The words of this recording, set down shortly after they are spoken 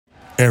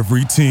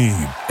Every team,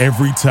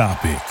 every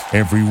topic,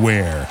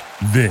 everywhere.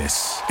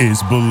 This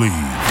is Believe.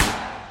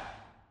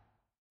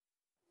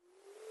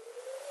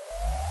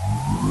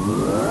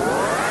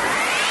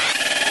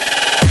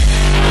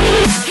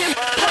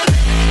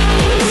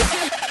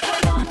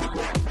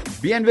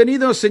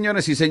 Bienvenidos,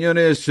 señoras y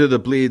señores, to the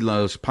Bleed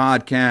Lows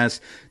podcast.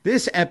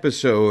 This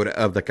episode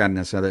of the Carne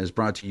Asada is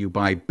brought to you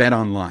by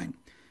BetOnline.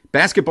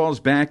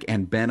 Basketball's back,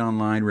 and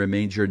BetOnline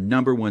remains your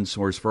number one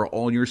source for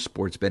all your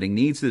sports betting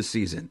needs this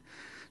season.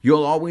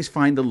 You'll always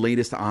find the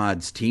latest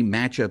odds, team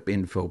matchup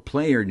info,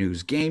 player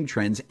news, game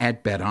trends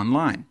at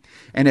BetOnline.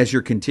 And as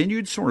your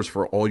continued source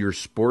for all your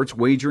sports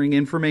wagering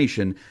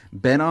information,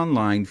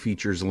 BetOnline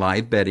features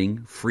live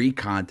betting, free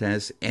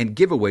contests, and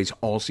giveaways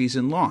all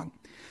season long.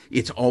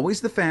 It's always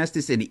the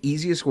fastest and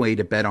easiest way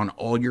to bet on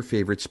all your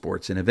favorite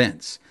sports and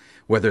events,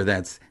 whether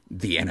that's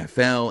the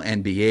NFL,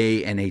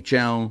 NBA,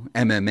 NHL,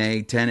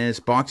 MMA, tennis,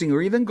 boxing,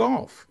 or even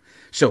golf.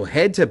 So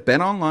head to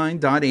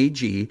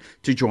betonline.ag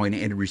to join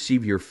and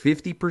receive your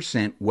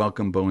 50%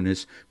 welcome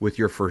bonus with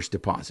your first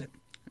deposit.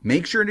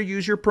 Make sure to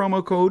use your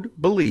promo code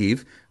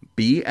BELIEVE,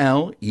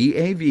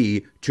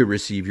 B-L-E-A-V, to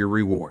receive your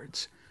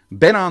rewards.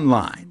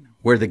 BetOnline,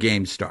 where the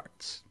game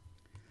starts.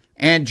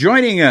 And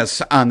joining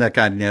us on the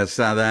Carne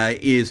Asada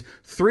is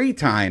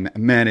three-time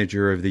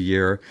Manager of the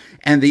Year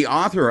and the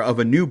author of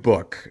a new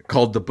book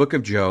called The Book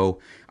of Joe.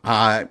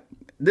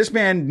 This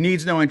man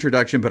needs no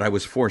introduction, but I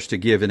was forced to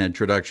give an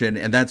introduction,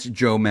 and that's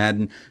Joe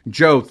Maddon.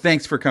 Joe,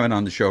 thanks for coming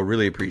on the show.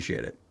 Really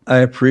appreciate it. I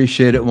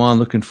appreciate it, Juan.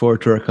 Looking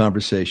forward to our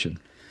conversation.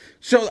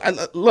 So,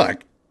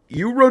 look,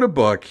 you wrote a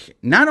book.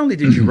 Not only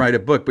did you write a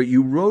book, but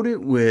you wrote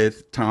it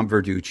with Tom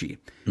Verducci.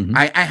 Mm-hmm.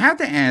 I have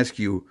to ask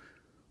you,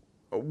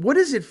 what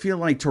does it feel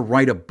like to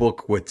write a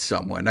book with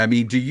someone? I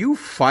mean, do you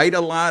fight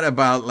a lot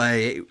about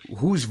like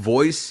whose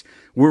voice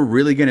we're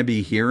really going to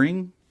be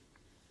hearing?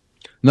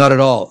 Not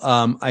at all.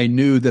 I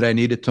knew that I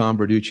needed Tom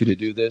Verducci to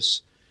do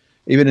this.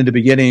 Even in the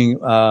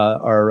beginning,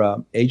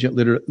 our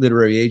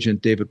literary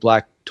agent, David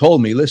Black,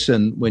 told me,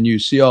 listen, when you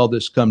see all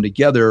this come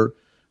together,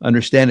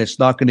 understand it's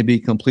not going to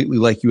be completely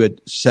like you had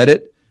said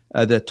it,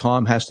 that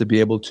Tom has to be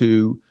able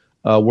to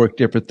work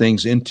different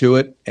things into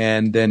it,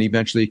 and then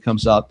eventually it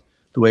comes out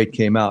the way it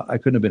came out. I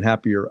couldn't have been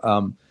happier.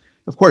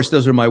 Of course,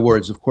 those are my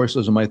words. Of course,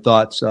 those are my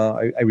thoughts.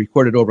 I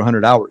recorded over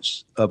 100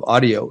 hours of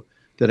audio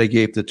that I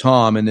gave to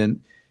Tom, and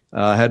then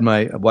had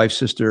my wife's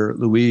sister,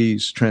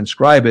 Louise,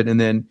 transcribe it, and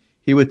then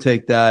he would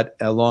take that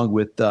along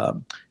with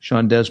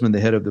Sean Desmond, the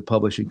head of the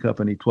publishing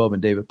company, 12,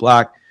 and David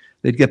Black.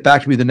 They'd get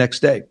back to me the next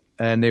day,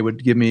 and they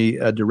would give me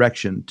a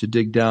direction to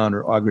dig down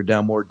or auger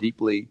down more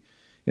deeply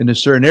into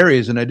certain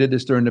areas. And I did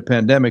this during the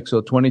pandemic.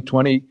 So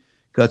 2020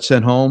 got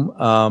sent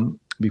home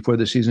before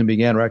the season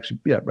began, or actually,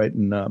 right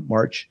in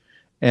March,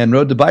 and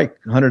rode the bike,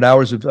 100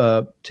 hours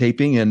of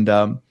taping,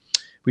 and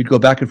we'd go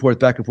back and forth.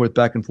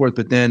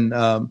 But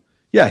then,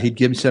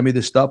 he'd send me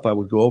this stuff. I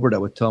would go over it. I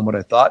would tell him what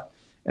I thought,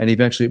 and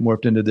eventually it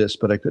morphed into this,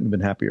 but I couldn't have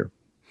been happier.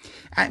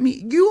 I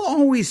mean, you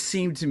always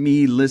seem to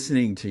me,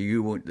 listening to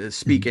you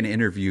speak in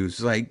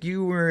interviews, like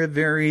you were a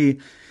very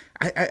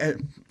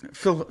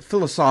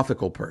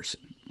philosophical person.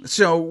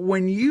 So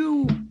when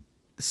you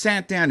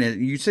sat down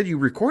and you said you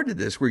recorded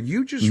this, were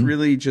you just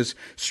really just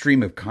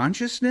stream of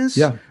consciousness?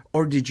 Yeah.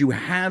 Or did you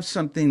have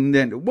something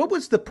what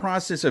was the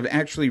process of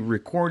actually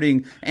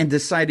recording and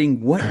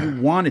deciding what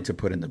you wanted to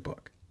put in the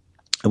book?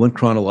 I went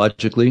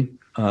chronologically.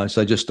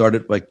 So I just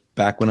started like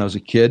back when I was a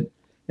kid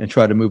and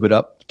tried to move it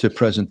up to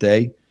present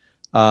day.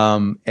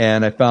 And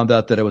I found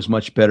out that I was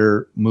much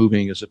better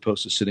moving as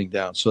opposed to sitting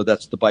down. So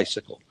that's the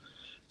bicycle.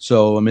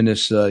 So I'm in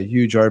this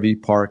huge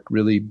RV park,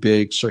 really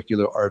big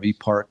circular RV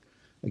park.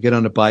 I get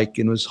on a bike,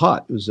 and it was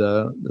hot. It was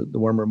the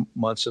warmer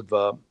months of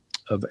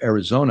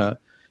Arizona.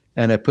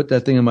 And I put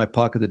that thing in my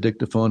pocket, the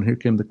dictaphone. Here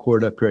came the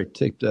cord up here. I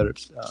taped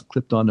that,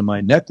 clipped onto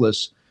my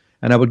necklace,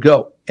 and I would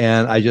go.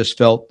 And I just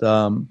felt,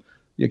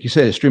 like you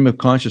said, a stream of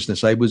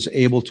consciousness. I was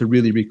able to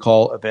really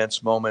recall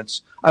events,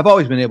 moments. I've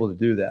always been able to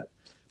do that.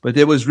 But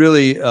it was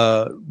really,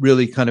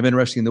 really kind of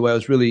interesting the way I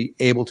was really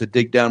able to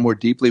dig down more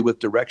deeply with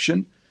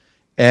direction.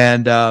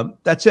 And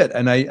that's it.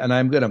 And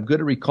I'm good. I'm good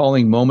at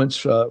recalling moments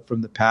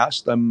from the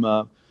past.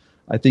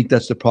 I think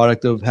that's the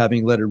product of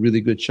having led a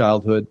really good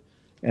childhood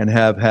and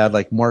have had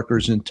like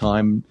markers in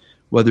time,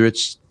 whether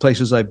it's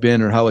places I've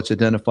been or how it's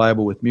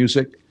identifiable with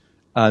music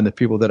and the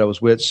people that I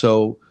was with.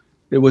 So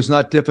it was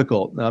not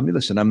difficult. Now, I mean,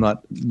 listen, I'm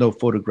no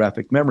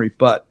photographic memory,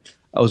 but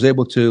I was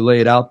able to lay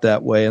it out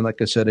that way. And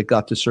like I said, it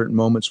got to certain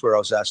moments where I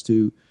was asked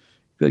to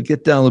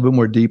get down a little bit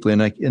more deeply,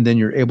 and then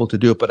you're able to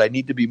do it. But I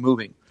need to be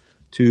moving.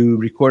 To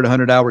record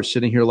 100 hours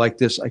sitting here like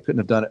this, I couldn't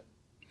have done it.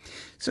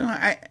 So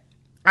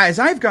as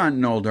I've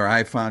gotten older,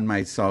 I found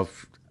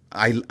myself,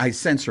 I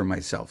censor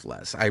myself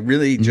less. I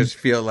really just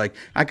feel like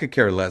I could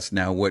care less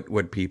now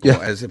what people,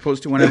 as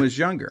opposed to when I was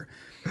younger.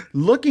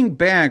 Looking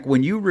back,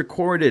 when you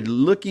recorded,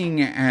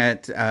 looking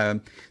at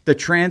the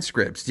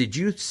transcripts, did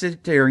you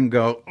sit there and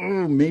go,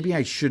 oh, maybe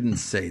I shouldn't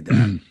say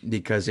that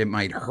because it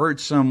might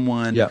hurt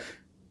someone? Yeah.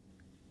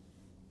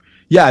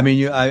 I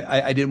mean,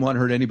 I didn't want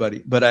to hurt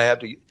anybody, but I have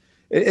to.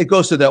 it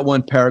goes to that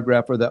one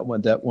paragraph or that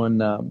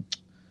one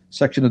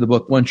section of the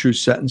book, One True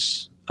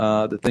Sentence,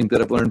 the thing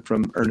that I've learned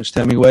from Ernest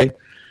Hemingway.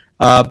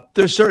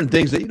 There's certain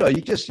things that,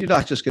 you're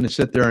not just going to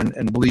sit there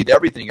and bleed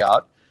everything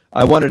out.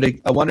 I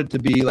wanted to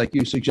be, like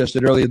you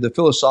suggested earlier, the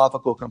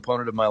philosophical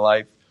component of my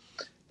life,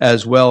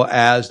 as well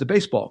as the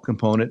baseball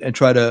component, and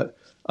try to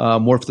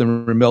morph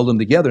them and meld them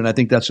together. And I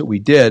think that's what we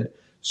did.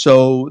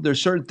 So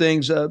there's certain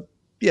things,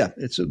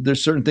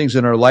 there's certain things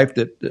in our life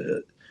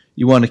that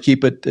you want to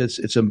keep it.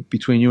 It's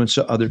between you and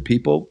other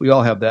people. We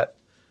all have that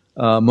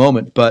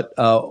moment. But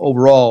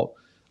overall,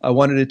 I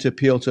wanted it to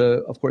appeal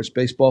to, of course,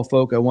 baseball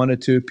folk. I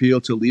wanted to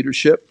appeal to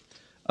leadership.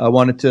 I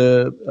wanted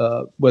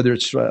to, whether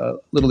it's a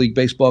Little League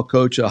baseball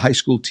coach, a high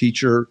school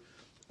teacher,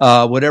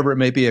 whatever it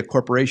may be, a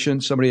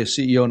corporation, somebody, a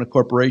CEO in a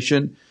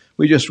corporation.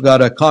 We just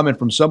got a comment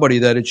from somebody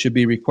that it should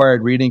be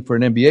required reading for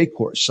an MBA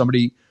course.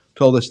 Somebody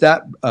told us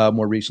that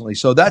more recently.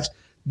 So that's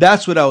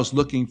what I was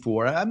looking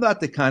for. I'm not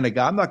the kind of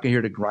guy, I'm not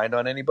here to grind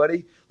on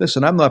anybody.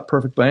 Listen, I'm not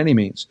perfect by any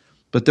means.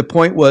 But the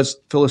point was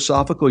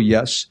philosophical,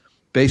 yes.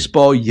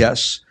 Baseball,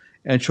 yes.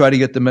 And try to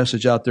get the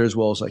message out there as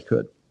well as I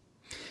could.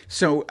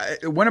 So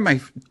one of my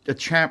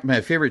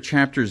favorite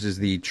chapters is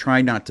the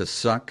Try Not to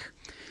Suck.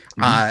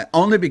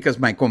 Only because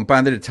my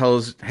compadre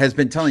has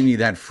been telling me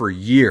that for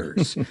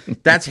years.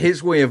 That's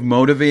his way of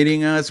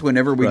motivating us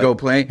whenever we go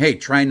play. Hey,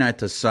 try not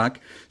to suck.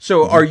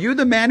 So are you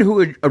the man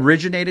who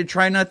originated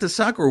Try Not to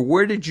Suck, or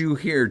where did you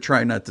hear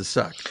Try Not to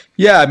Suck?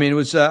 Yeah, I mean, it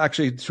was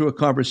actually through a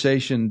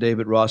conversation.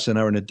 David Ross and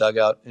I were in a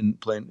dugout and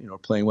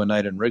playing one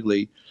night in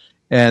Wrigley.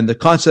 And the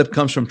concept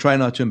comes from try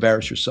not to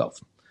embarrass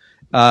yourself.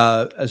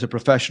 As a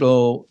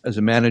professional, as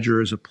a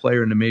manager, as a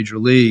player in the major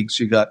leagues,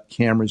 you got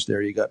cameras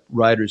there, you got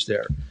writers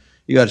there,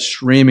 you got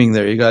streaming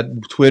there, you got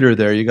Twitter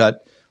there, you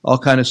got all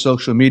kind of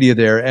social media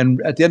there.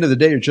 And at the end of the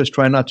day, you're just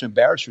trying not to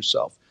embarrass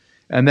yourself.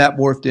 And that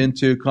morphed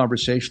into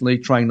conversationally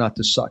trying not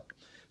to suck.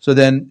 So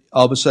then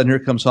all of a sudden, here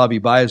comes Javi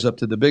Baez up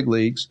to the big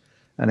leagues,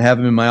 and I have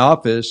him in my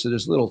office, at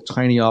this little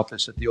tiny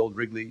office at the old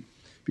Wrigley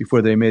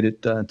before they made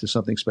it into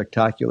something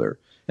spectacular.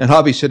 And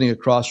Javi's sitting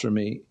across from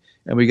me,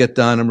 and we get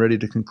done. I'm ready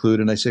to conclude.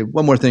 And I say,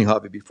 one more thing,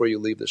 Javi, before you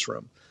leave this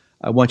room.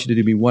 I want you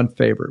to do me one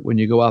favor. When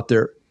you go out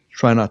there,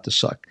 try not to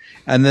suck.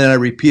 And then I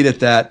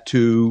repeated that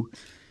to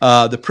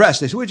the press.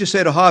 They said, what'd you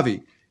say to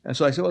Javi? And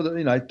so I said,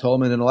 well, I told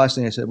him. And then the last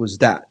thing I said was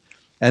that.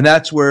 And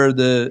that's where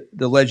the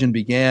legend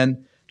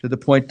began, to the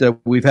point that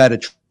we've had a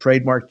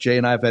trademark. Jay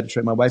and I have had a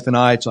trademark. My wife and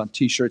I, it's on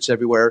T-shirts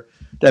everywhere.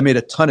 That made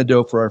a ton of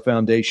dough for our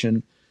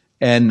foundation.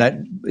 And that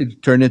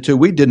it turned into,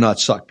 we did not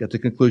suck at the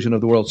conclusion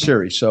of the World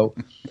Series. So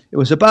it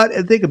was about,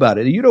 and think about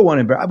it. You don't want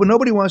to embarrass, but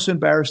nobody wants to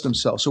embarrass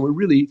themselves. So we're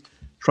really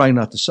trying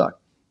not to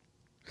suck.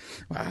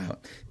 Wow.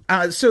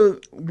 So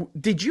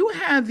did you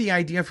have the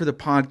idea for the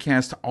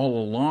podcast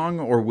all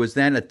along, or was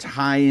that a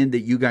tie-in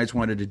that you guys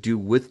wanted to do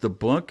with the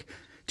book?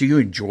 Do you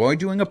enjoy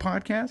doing a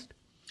podcast?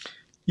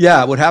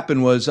 Yeah, what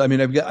happened was, I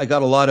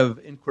got a lot of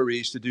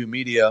inquiries to do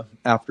media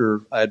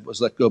after I was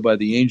let go by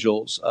the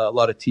Angels, a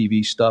lot of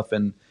TV stuff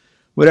and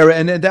whatever.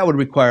 And that would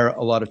require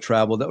a lot of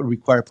travel. That would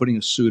require putting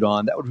a suit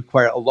on. That would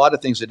require a lot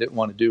of things I didn't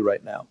want to do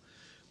right now.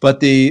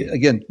 But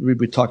again, we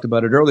talked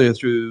about it earlier,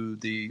 through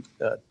the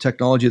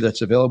technology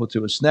that's available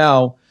to us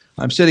now.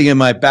 I'm sitting in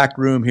my back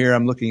room here.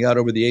 I'm looking out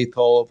over the 8th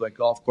hole of my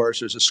golf course.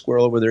 There's a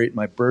squirrel over there eating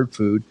my bird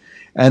food.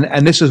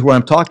 And this is where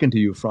I'm talking to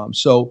you from.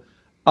 So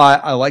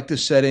I like the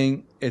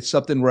setting. It's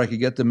something where I could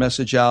get the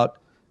message out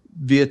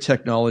via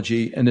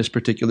technology in this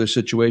particular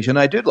situation.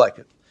 I did like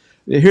it.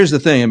 Here's the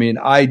thing.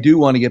 I do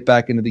want to get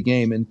back into the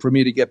game. And for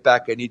me to get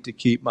back, I need to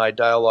keep my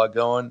dialogue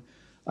going.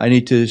 I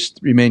need to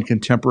remain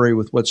contemporary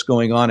with what's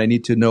going on. I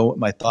need to know what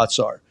my thoughts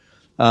are.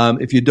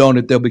 If you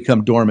don't, they'll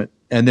become dormant.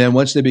 And then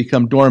once they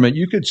become dormant,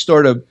 you could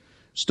start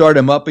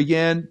them up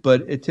again,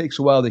 but it takes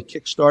a while to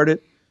kickstart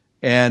it.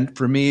 And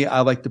for me,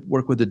 I like to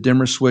work with a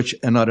dimmer switch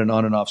and not an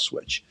on and off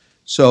switch.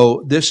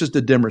 So this is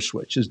the dimmer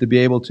switch, is to be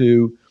able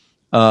to,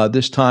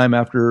 this time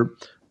after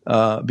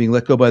being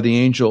let go by the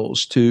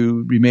Angels,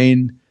 to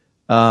remain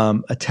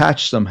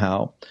attached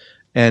somehow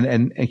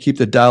and keep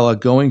the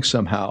dialogue going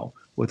somehow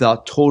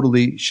without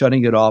totally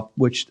shutting it off,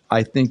 which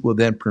I think will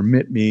then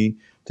permit me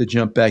to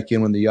jump back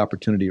in when the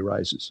opportunity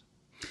arises.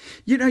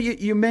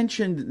 You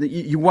mentioned that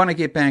you want to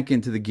get back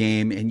into the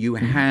game, and you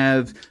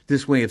have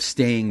this way of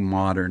staying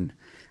modern.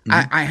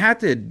 I had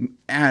to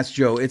ask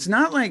Joe, it's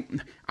not like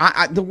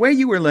the way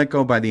you were let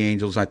go by the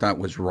Angels, I thought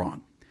was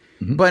wrong.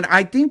 But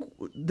I think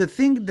the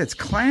thing that's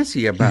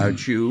classy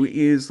about you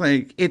is,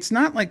 like, it's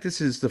not like this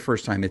is the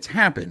first time it's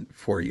happened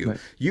for you. Right.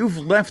 You've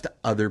left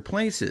other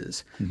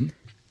places.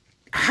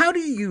 How do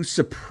you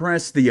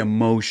suppress the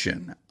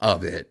emotion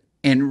of it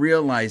and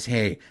realize,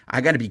 hey,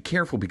 I got to be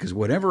careful, because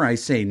whatever I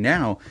say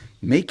now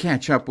may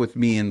catch up with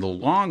me in the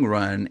long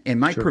run and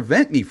might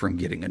prevent me from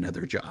getting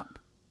another job?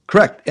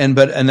 Correct.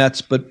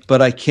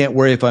 But I can't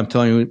worry if I'm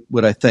telling you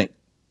what I think.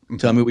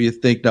 Tell me what you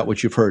think, not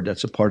what you've heard.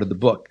 That's a part of the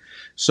book.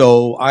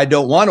 So I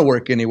don't want to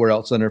work anywhere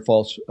else under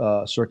false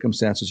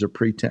circumstances or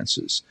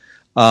pretenses.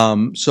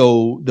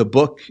 So the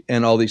book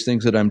and all these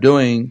things that I'm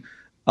doing,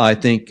 I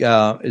think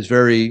is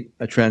very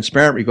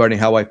transparent regarding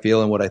how I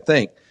feel and what I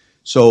think.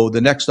 So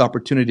the next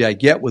opportunity I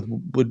get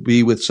would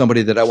be with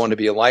somebody that I want to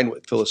be aligned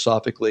with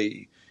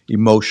philosophically,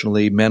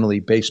 emotionally, mentally,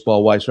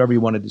 baseball-wise, however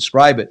you want to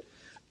describe it.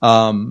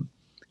 And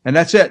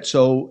that's it.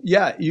 So,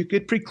 yeah, you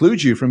could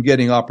preclude you from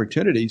getting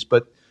opportunities,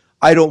 but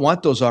I don't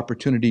want those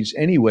opportunities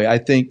anyway.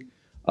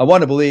 I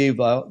want to believe,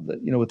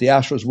 with the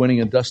Astros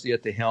winning and Dusty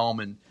at the helm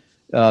and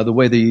the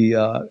way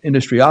the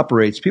industry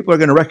operates, people are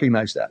going to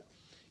recognize that.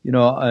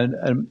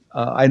 And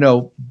I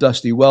know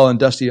Dusty well, and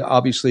Dusty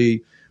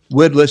obviously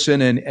would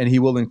listen and he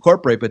will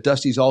incorporate, but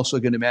Dusty's also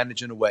going to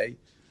manage in a way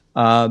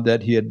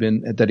that he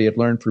had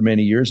learned for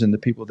many years and the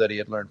people that he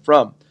had learned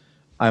from.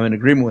 I'm in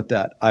agreement with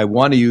that. I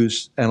want to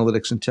use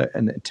analytics and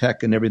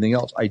tech and everything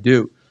else. I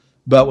do,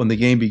 but when the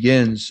game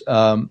begins,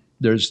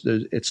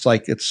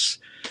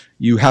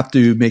 you have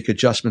to make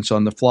adjustments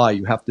on the fly.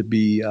 You have to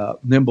be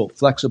nimble,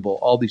 flexible,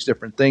 all these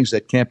different things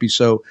that can't be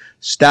so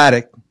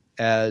static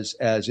as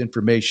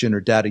information or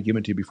data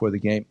given to you before the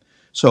game.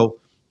 So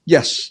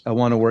yes, I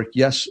want to work.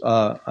 Yes,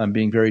 I'm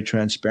being very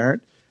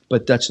transparent,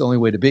 but that's the only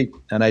way to be.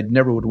 And I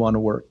never would want to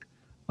work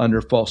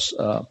under false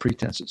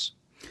pretenses.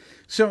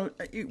 So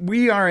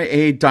we are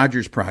a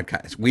Dodgers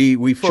podcast.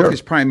 We focus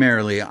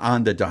primarily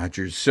on the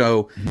Dodgers.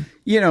 So,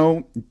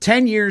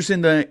 10 years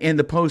in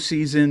the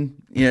postseason,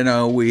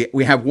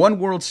 we have one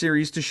World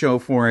Series to show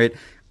for it.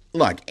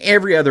 Look,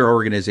 every other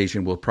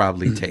organization will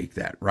probably take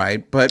that,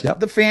 right? But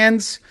the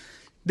fans,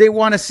 they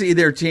want to see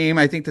their team.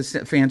 I think the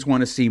fans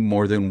want to see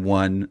more than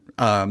one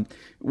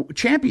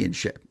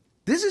championship.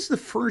 This is the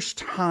first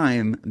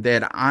time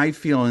that I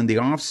feel in the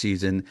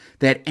offseason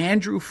that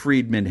Andrew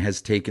Friedman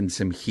has taken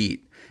some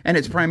heat. And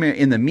it's primarily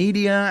in the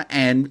media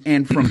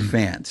and from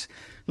fans.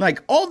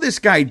 Like, all this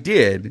guy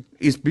did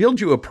is build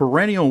you a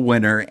perennial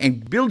winner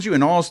and build you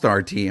an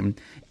all-star team.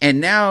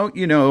 And now,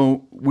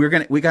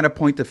 we got to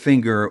point the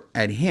finger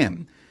at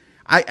him.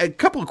 A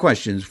couple of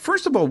questions.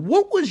 First of all,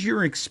 what was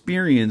your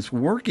experience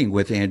working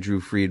with Andrew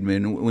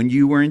Friedman when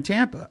you were in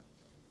Tampa?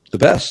 The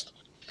best.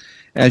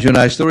 Andrew and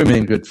I still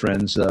remain good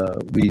friends.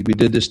 We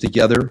did this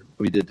together.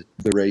 We did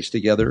the race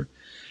together.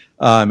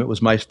 It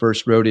was my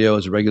first rodeo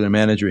as a regular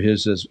manager,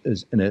 his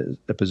as in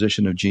a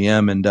position of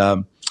GM.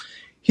 And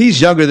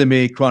he's younger than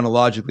me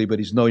chronologically, but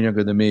he's no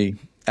younger than me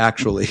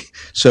actually.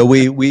 So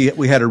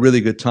we had a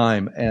really good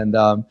time, and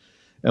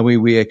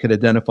we could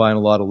identify on a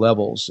lot of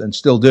levels and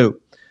still do.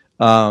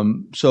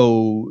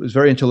 So it was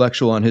very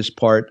intellectual on his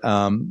part,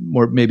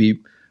 maybe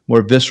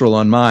more visceral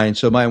on mine.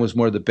 So mine was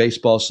more the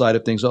baseball side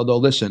of things. Although,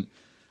 listen,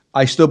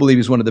 I still believe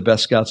he's one of the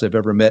best scouts I've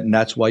ever met, and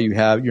that's why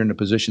you're in the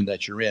position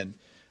that you're in.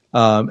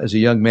 As a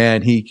young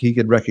man, he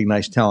could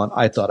recognize talent.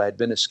 I thought I'd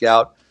been a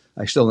scout.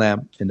 I still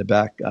am in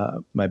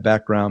my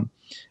background.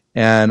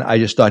 And I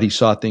just thought he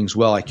saw things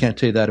well. I can't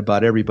tell you that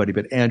about everybody,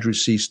 but Andrew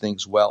sees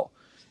things well.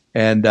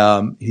 And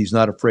he's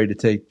not afraid to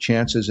take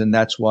chances. And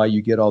that's why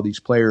you get all these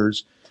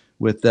players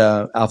with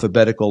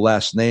alphabetical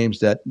last names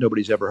that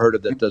nobody's ever heard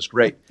of that does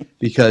great,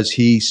 because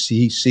he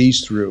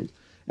sees through.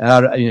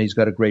 And he's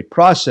got a great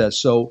process.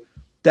 So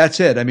that's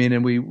it. I mean,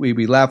 and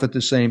we laugh at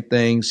the same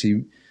things.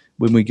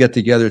 When we get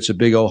together, it's a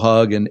big old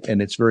hug, and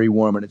it's very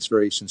warm and it's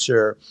very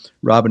sincere.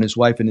 Rob and his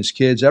wife and his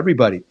kids,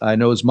 everybody. I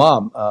know his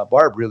mom,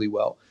 Barb, really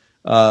well.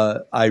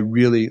 I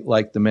really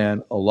like the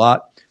man a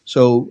lot.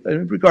 So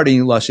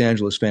regarding Los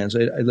Angeles fans,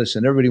 I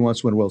listen, everybody wants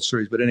to win a World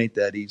Series, but it ain't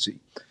that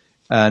easy.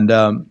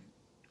 And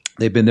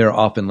they've been there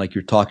often, like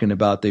you're talking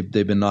about. They've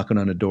been knocking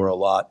on the door a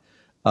lot.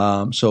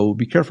 So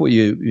be careful what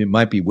you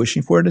might be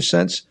wishing for in a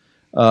sense.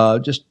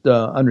 Just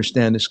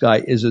understand this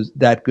guy is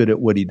that good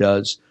at what he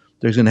does.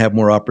 There's going to have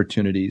more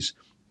opportunities.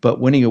 But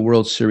winning a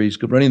World Series,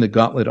 running the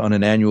gauntlet on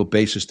an annual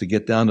basis to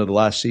get down to the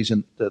last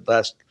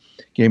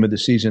game of the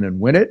season and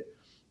win it,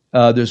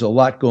 there's a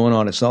lot going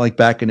on. It's not like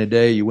back in the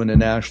day, you win the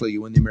National League,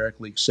 you win the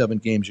American League, 7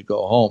 games, you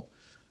go home.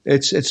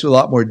 It's a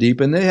lot more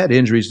deep. And they had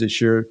injuries this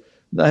year.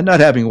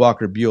 Not having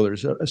Walker Buehler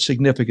is a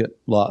significant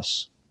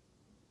loss.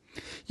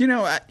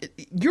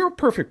 You're a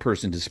perfect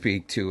person to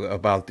speak to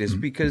about this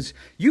because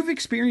you've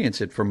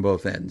experienced it from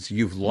both ends.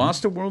 You've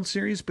lost a World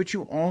Series, but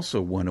you also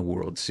won a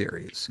World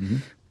Series.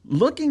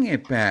 Looking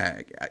at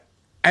back,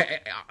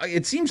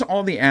 it seems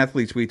all the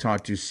athletes we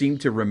talk to seem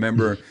to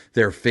remember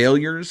their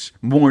failures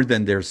more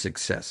than their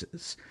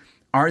successes.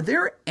 Is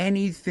there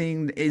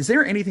anything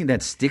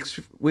that sticks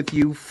with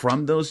you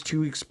from those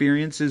two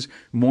experiences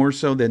more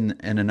so than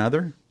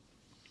another?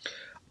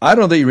 I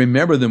don't think you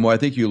remember them more. I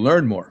think you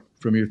learn more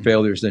from your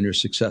failures than your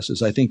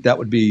successes. I think that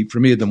would be, for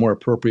me, the more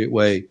appropriate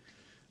way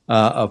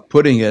of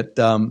putting it.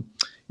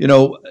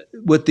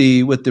 With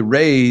the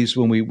Rays,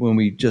 when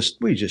we just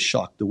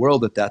shocked the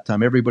world at that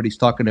time. Everybody's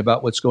talking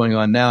about what's going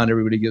on now, and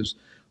everybody gives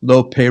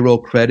low payroll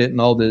credit and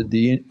all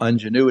the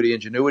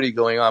ingenuity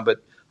going on.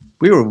 But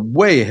we were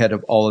way ahead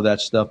of all of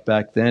that stuff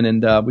back then,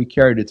 and we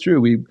carried it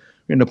through. We were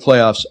in the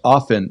playoffs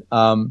often.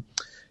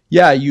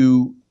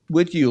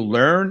 What you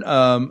learn?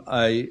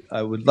 I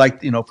would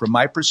like, from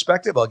my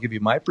perspective, I'll give you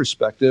my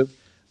perspective.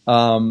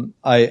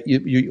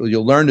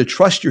 You'll learn to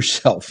trust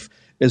yourself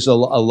is a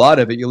lot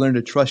of it. You learn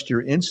to trust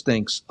your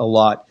instincts a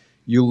lot.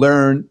 You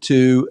learn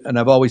to, and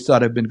I've always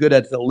thought I've been good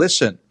at, to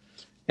listen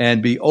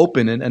and be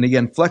open and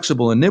again,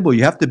 flexible and nimble.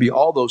 You have to be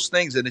all those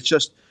things, and it's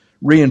just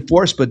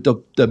reinforced. But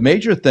the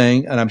major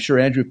thing, and I'm sure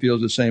Andrew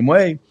feels the same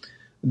way,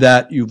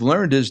 that you've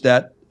learned is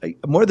that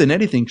more than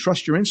anything,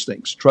 trust your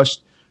instincts,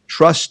 trust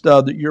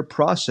your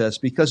process,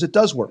 because it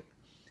does work.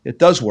 It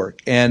does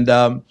work, and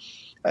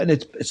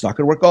it's not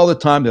going to work all the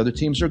time. The other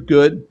teams are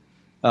good.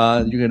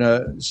 You're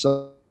gonna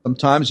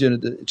sometimes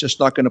it's just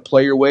not going to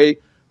play your way.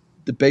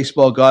 The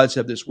baseball gods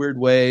have this weird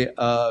way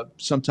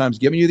sometimes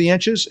giving you the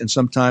inches and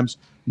sometimes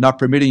not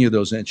permitting you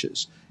those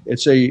inches.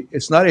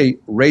 It's not a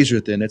razor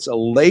thin, it's a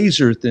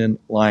laser thin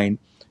line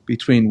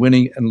between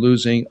winning and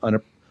losing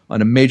on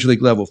a major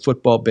league level: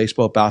 football,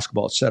 baseball,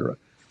 basketball, etc.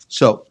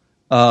 So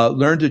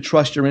learn to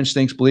trust your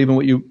instincts, believe in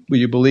what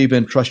you believe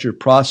in, trust your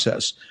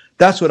process.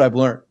 That's what I've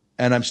learned,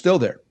 and I'm still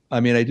there. I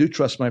mean, I do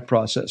trust my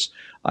process.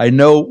 I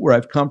know where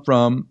I've come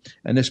from,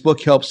 and this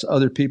book helps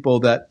other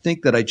people that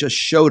think that I just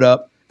showed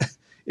up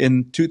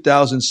in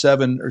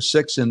 2007 or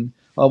 6, and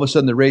all of a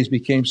sudden the Rays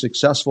became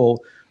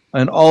successful,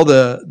 and all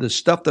the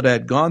stuff that I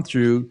had gone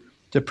through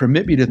to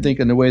permit me to think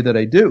in the way that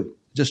I do.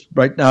 Just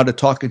right now, to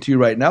talking to you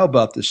right now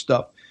about this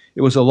stuff,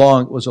 it was a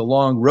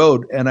long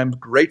road, and I'm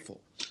grateful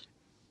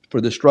for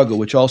the struggle,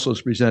 which also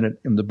is presented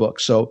in the book.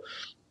 So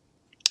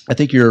I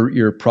think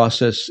your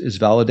process is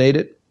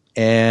validated,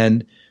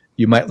 and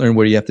you might learn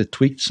where you have to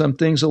tweak some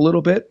things a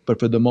little bit, but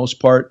for the most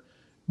part,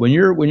 when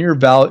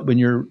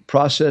your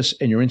process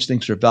and your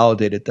instincts are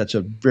validated, it's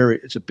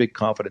a big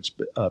confidence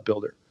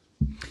builder.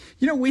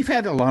 You know, we've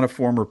had a lot of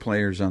former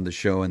players on the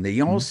show, and they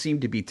all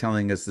seem to be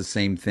telling us the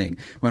same thing.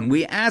 When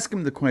we ask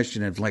them the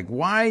question of, like,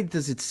 why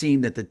does it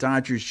seem that the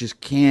Dodgers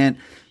just can't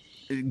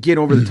get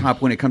over the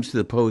top when it comes to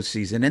the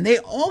postseason? And they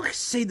all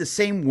say the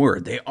same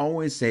word. They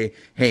always say,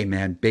 hey,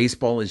 man,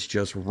 baseball is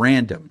just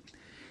random.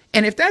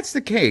 And if that's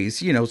the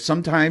case, you know,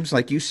 sometimes,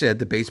 like you said,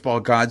 the baseball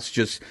gods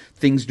just,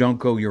 things don't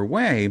go your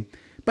way.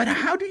 But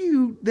how do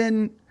you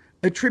then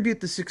attribute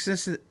the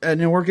success that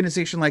an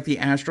organization like the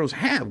Astros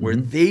have, where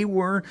they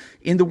were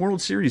in the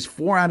World Series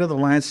 4 out of the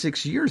last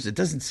 6 years? It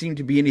doesn't seem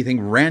to be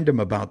anything random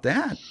about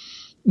that.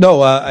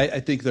 No, I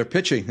think their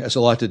pitching has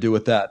a lot to do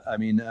with that. I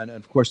mean, and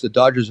of course, the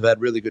Dodgers have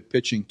had really good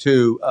pitching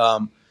too.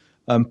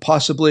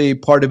 Possibly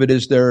part of it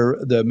is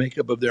the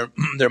makeup of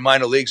their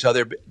minor leagues, how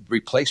their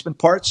replacement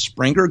parts: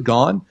 Springer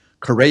gone,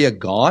 Correa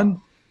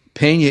gone,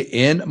 Pena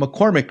in.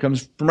 McCormick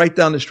comes from right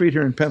down the street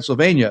here in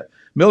Pennsylvania,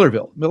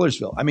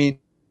 Millersville. I mean,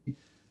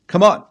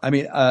 come on. I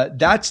mean,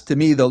 that's to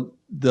me the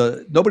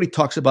nobody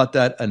talks about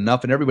that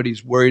enough, and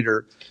everybody's worried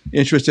or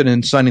interested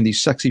in signing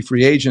these sexy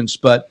free agents.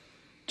 But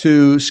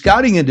to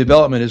scouting and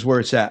development is where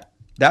it's at.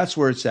 That's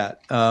where it's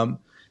at.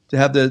 To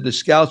have the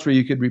scouts where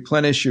you could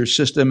replenish your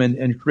system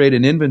and create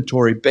an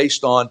inventory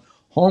based on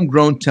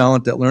homegrown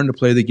talent that learn to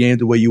play the game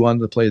the way you wanted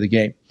to play the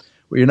game,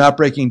 where you're not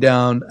breaking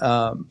down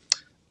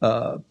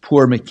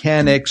poor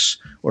mechanics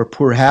or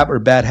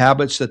bad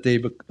habits that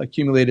they've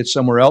accumulated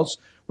somewhere else,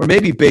 or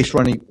maybe base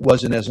running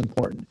wasn't as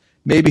important.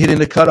 Maybe hitting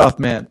the cutoff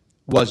man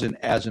wasn't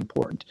as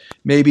important.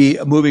 Maybe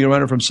moving a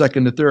runner from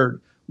second to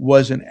third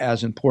wasn't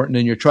as important,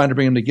 and you're trying to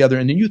bring them together.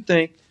 And then you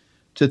think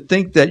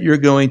that you're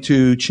going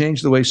to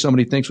change the way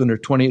somebody thinks when they're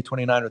 28,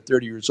 29, or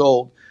 30 years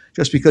old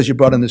just because you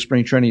brought in the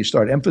spring training, you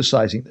start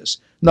emphasizing this.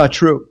 Not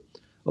true.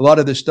 A lot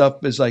of this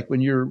stuff is like when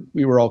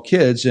we were all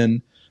kids,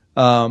 and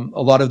a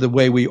lot of the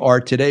way we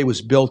are today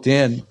was built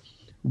in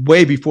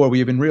way before we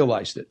even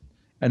realized it.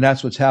 And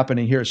that's what's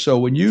happening here. So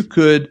when you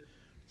could,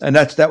 and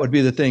that would be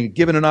the thing,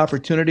 given an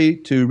opportunity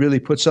to really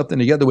put something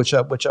together, which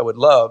I would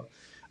love,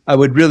 I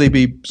would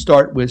really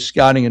start with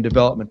scouting and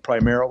development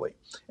primarily,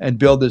 and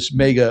build this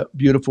mega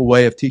beautiful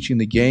way of teaching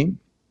the game,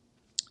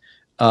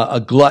 a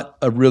glut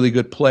of really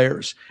good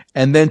players,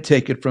 and then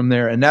take it from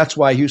there. And that's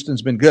why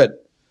Houston's been good,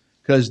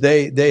 because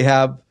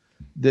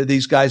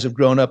these guys have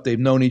grown up, they've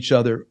known each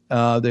other,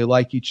 they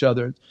like each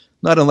other.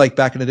 Not unlike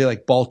back in the day,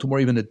 like Baltimore,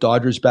 even the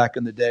Dodgers back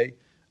in the day.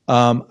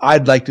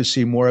 I'd like to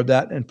see more of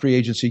that, and free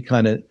agency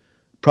kind of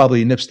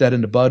probably nips that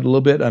in the bud a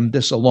little bit.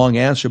 This is a long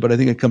answer, but I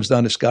think it comes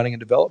down to scouting and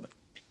development.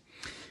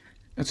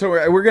 And so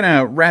we're going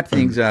to wrap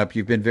things up.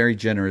 You've been very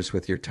generous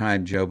with your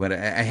time, Joe, but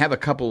I have a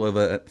couple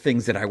of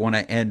things that I want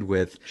to end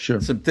with.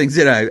 Sure. Some things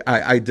that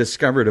I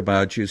discovered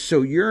about you.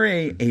 So you're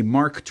a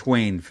Mark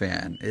Twain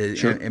fan.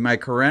 Sure. Am I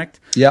correct?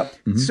 Yep.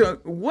 Mm-hmm. So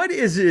what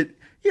is it,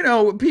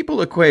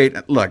 people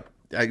equate, look,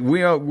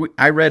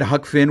 I read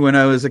Huck Finn when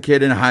I was a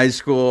kid in high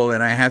school,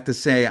 and I have to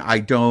say I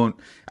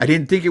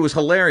didn't think it was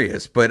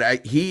hilarious,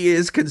 but he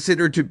is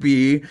considered to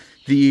be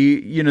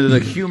the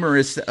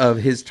humorist of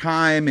his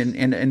time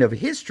and of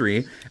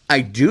history.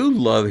 I do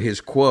love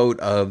his quote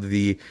of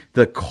the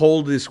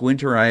coldest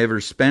winter I ever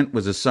spent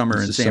was a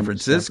summer in San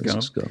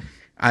Francisco.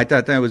 I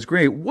thought that was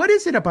great. What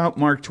is it about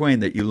Mark Twain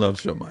that you love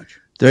so much?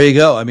 There you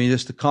go. I mean,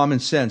 just the common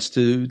sense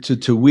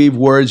to weave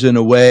words in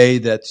a way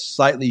that's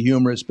slightly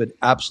humorous but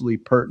absolutely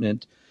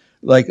pertinent.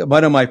 Like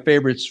one of my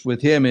favorites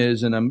with him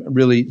is, and I'm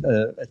really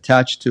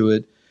attached to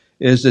it,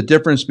 is the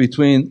difference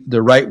between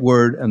the right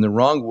word and the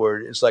wrong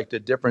word is like the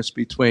difference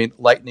between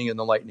lightning and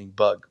the lightning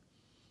bug.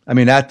 I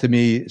mean, that to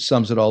me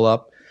sums it all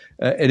up.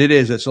 And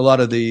it's a lot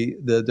of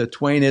the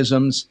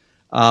Twainisms.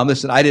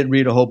 Listen, I didn't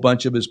read a whole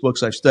bunch of his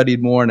books. I've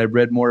studied more and I've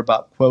read more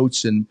about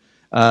quotes and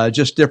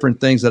just different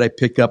things that I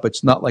pick up.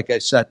 It's not like I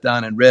sat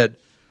down and read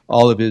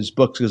all of his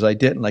books because I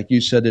didn't. Like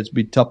you said, it's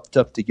been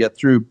tough to get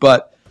through.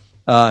 But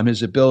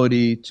his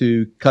ability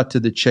to cut to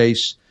the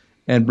chase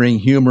and bring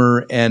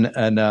humor and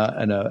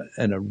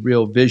a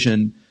real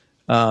vision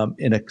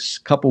in a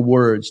couple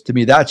words, to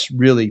me, that's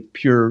really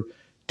pure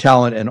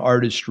talent and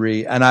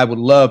artistry. And I would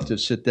love to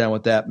sit down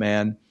with that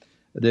man.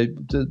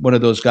 One of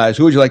those guys.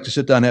 Who would you like to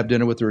sit down and have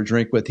dinner with or a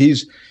drink with?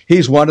 He's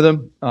one of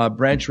them.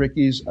 Branch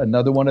Rickey's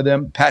another one of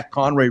them. Pat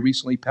Conroy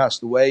recently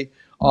passed away.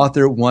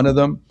 Author, one of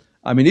them.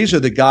 I mean, these are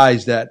the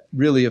guys that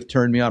really have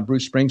turned me on.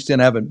 Bruce Springsteen,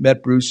 I haven't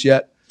met Bruce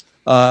yet,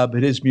 but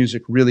his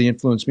music really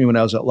influenced me when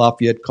I was at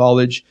Lafayette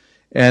College.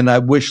 And I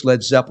wish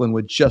Led Zeppelin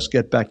would just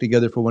get back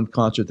together for one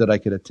concert that I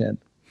could attend.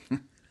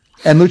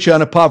 And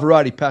Luciano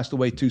Pavarotti passed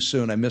away too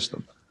soon. I missed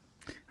him.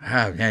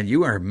 Oh, man,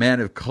 you are a man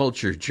of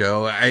culture,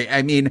 Joe.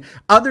 I mean,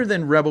 other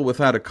tthan Rebel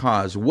Without a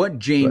Cause, what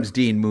James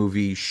Dean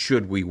movie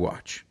should we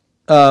watch?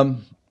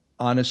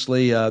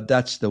 Honestly,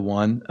 that's the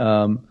one.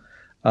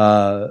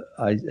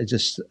 I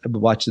just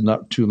watched it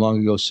not too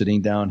long ago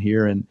sitting down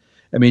here. And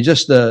I mean,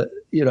 just the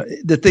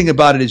thing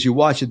about it is you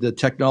watch it, the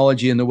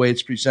technology and the way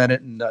it's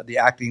presented and the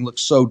acting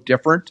looks so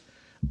different.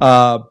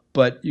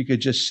 But you could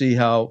just see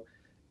how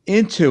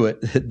into it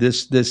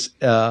this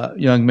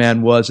young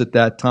man was at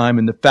that time.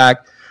 And the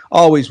fact,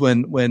 always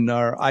when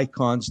our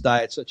icons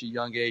die at such a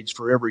young age,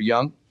 forever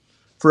young,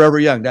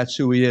 that's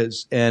who he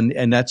is.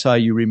 And that's how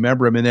you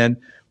remember him. And then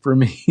for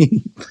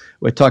me,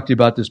 I talked to you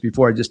about this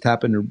before. I just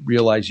happened to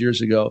realize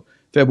years ago,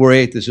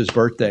 February 8th is his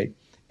birthday.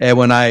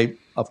 And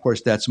of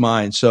course, that's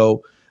mine.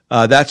 So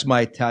that's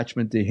my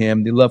attachment to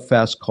him. They love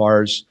fast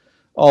cars,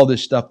 all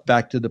this stuff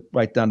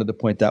right down to the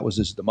point that was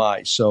his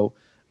demise. So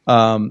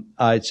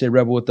I'd say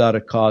Rebel Without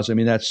a Cause. I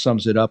mean, that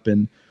sums it up.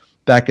 And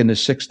back in the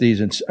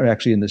 60s or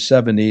actually in the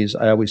 70s,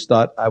 I always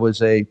thought I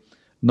was a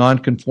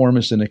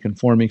nonconformist in a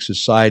conforming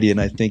society. And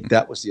I think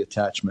that was the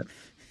attachment.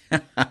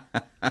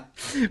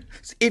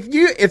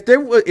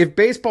 If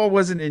baseball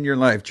wasn't in your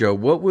life, Joe,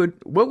 what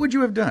would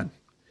you have done?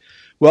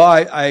 Well,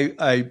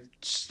 I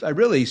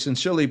really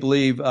sincerely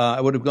believe I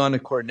would have gone to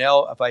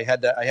Cornell if I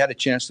had a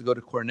chance to go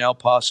to Cornell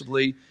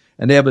possibly,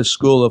 and they have a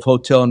school of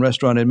hotel and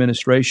restaurant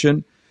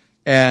administration,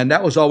 and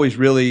that was always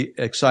really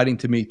exciting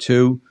to me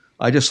too.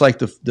 I just like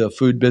the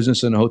food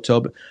business and the hotel.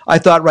 But I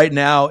thought right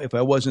now, if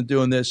I wasn't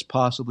doing this,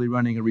 possibly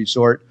running a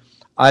resort,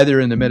 either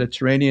in the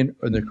Mediterranean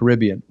or the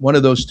Caribbean, one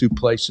of those two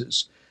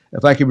places.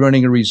 If I could be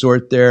running a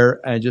resort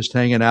there and just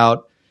hanging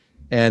out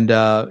and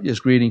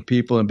just greeting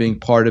people and being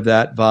part of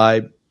that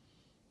vibe,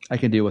 I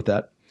can deal with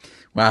that.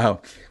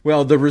 Wow.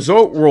 Well, the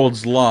resort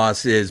world's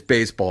loss is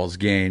baseball's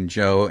gain,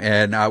 Joe.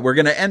 And we're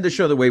going to end the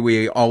show the way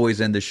we always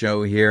end the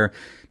show here.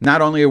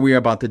 Not only are we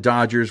about the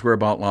Dodgers, we're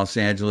about Los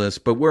Angeles,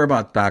 but we're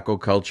about taco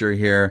culture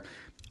here.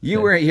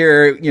 You were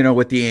here,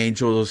 with the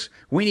Angels.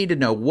 We need to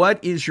know,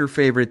 what is your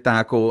favorite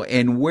taco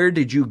and where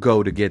did you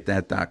go to get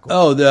that taco?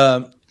 Oh,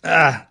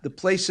 the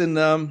place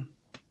in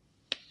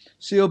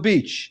Seal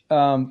Beach.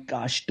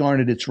 Gosh darn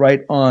it! It's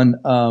right on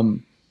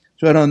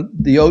by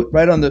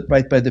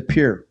the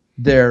pier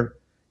there.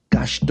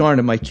 Gosh darn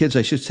it! My kids,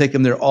 I should take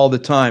them there all the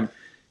time.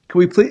 Can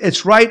we please?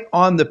 It's right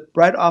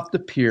off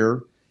the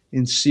pier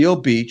in Seal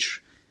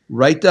Beach,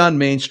 right down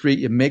Main Street.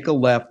 You make a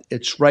left.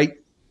 It's right.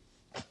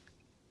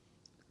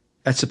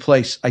 That's the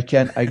place. We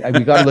got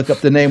to look up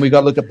the name.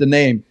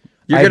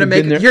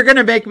 You're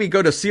gonna make me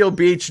go to Seal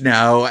Beach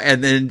now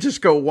and then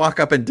just go walk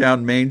up and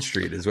down Main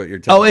Street is what you're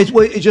telling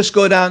me. You just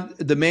go down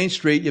the Main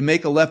Street. You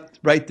make a left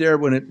right there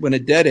when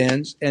it dead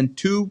ends, and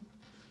 2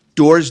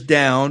 doors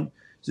down,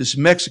 this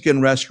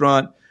Mexican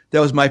restaurant that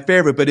was my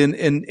favorite. But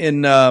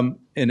in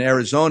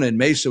Arizona, in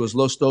Mesa, was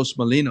Los Dos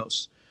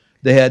Molinos.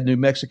 They had New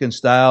Mexican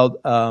styled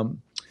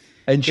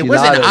enchiladas. It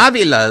wasn't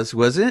Avila's,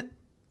 was it?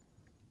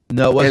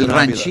 No, it wasn't El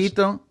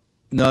Ranchito.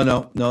 No,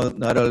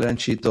 not El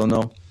Ranchito.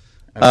 No.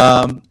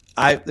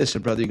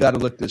 Listen, brother, you got to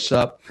look this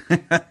up.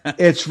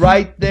 It's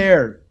right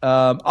there.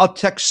 I'll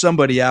text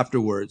somebody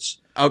afterwards.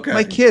 Okay.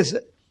 My kids,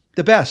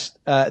 the best.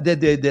 They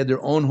had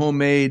their own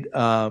homemade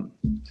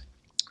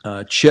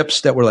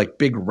chips that were like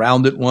big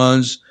rounded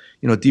ones.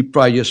 Deep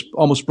fried. Just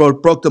almost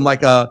broke them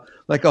like a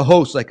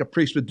host, like a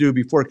priest would do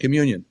before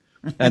communion.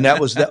 And that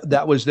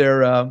was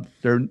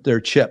their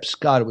chips.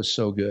 God, it was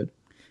so good.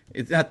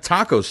 It's not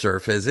taco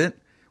surf, is it?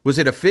 Was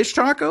it a fish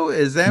taco?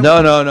 Is that no.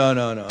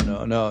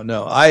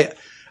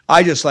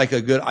 I just like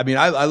a good. I mean,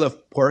 I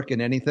love pork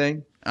and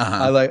anything.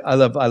 Uh-huh. I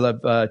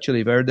love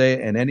chili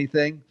verde and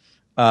anything.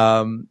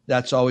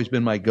 That's always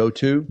been my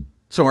go-to.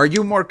 So, are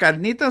you more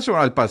carnitas or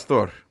al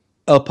pastor?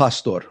 El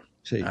pastor.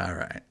 See. All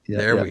right. Yeah,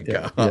 there yeah, we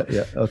go.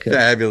 Yeah. Okay.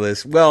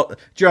 Fabulous. Well,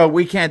 Joe,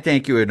 we can't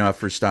thank you enough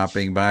for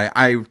stopping by.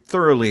 I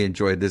thoroughly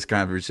enjoyed this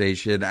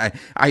conversation.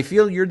 I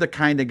feel you're the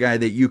kind of guy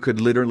that you could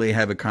literally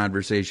have a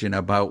conversation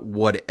about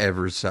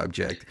whatever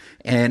subject.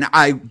 And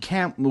I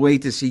can't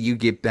wait to see you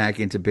get back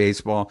into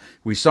baseball.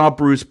 We saw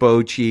Bruce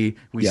Bochy.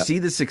 We Yeah. see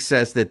the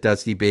success that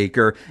Dusty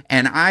Baker.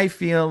 And I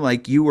feel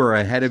like you were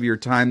ahead of your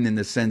time in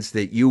the sense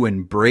that you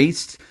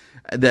embraced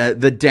the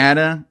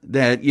data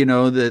that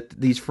that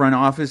these front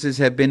offices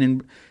have been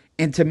in,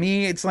 and to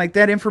me it's like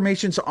that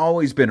information's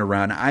always been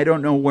around. I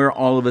don't know where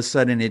all of a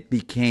sudden it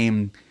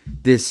became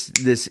this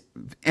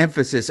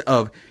emphasis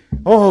of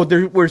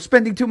we're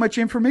spending too much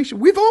information.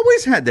 We've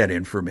always had that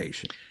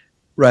information.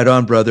 Right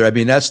on, brother. I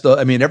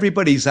mean,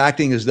 everybody's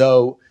acting as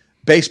though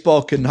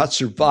baseball cannot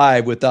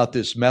survive without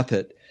this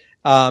method.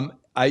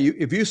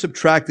 If you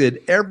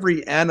subtracted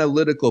every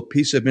analytical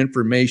piece of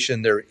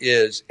information there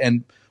is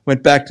and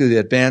went back to the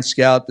advanced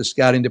scout, the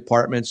scouting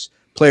departments,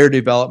 player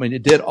development,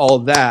 it did all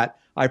that,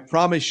 I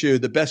promise you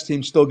the best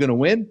team's still going to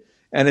win,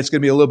 and it's going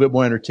to be a little bit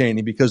more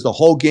entertaining because the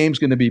whole game's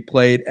going to be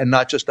played and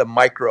not just a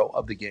micro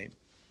of the game.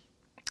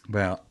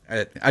 Well,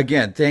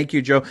 again, thank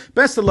you, Joe.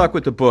 Best of luck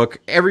with the book.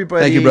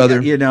 Everybody, thank you,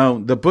 brother.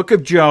 The Book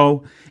of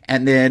Joe,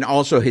 and then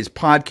also his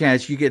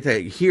podcast. You get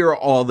to hear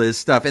all this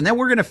stuff. And then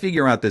we're going to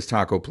figure out this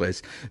taco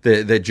place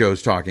that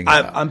Joe's talking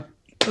about.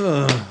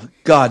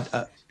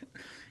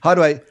 How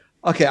do I?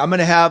 Okay, I'm going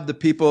to have the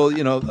people,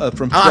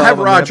 from 12. I'll have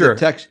Roger. Have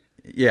text.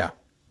 Yeah,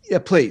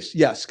 please.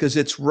 Yes, because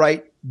it's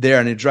right there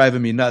and it's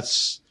driving me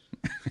nuts.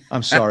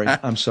 I'm sorry. No,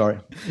 Thanks,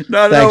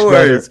 no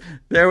worries. brother.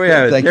 There we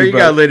have it. There you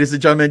go, ladies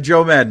and gentlemen.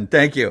 Joe Madon.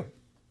 Thank you.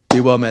 Be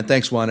well, man.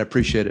 Thanks, Juan. I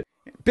appreciate it.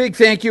 Big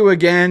thank you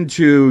again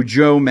to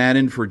Joe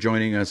Madon for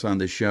joining us on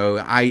the show.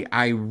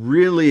 I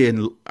really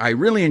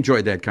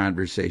enjoyed that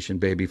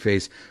conversation,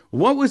 Babyface.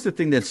 What was the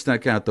thing that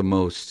stuck out the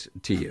most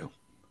to you?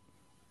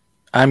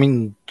 I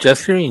mean,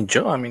 just hearing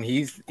Joe. I mean,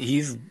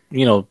 he's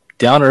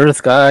down to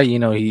earth guy.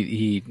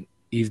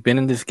 He's been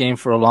in this game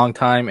for a long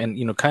time,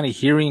 and kind of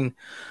hearing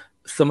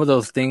some of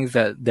those things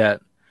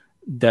that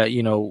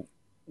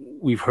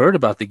we've heard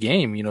about the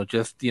game.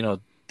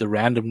 The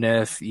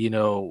randomness.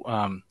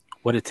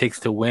 What it takes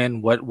to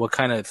win. What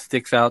kind of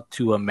sticks out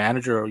to a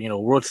manager,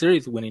 World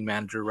Series winning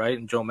manager, right?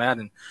 And Joe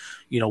Madon,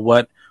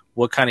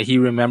 what kind of he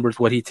remembers,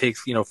 what he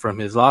takes, from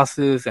his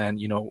losses, and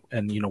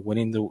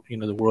winning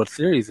the World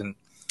Series, and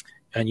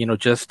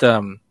just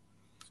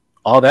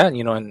all that,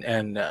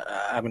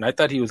 I mean, I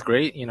thought he was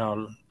great,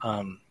 and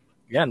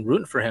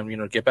rooting for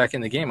him, get back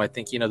in the game. I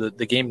think,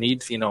 the game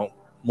needs,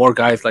 more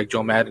guys like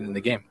Joe Madon in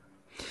the game.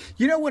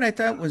 You know what I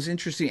thought was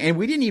interesting, and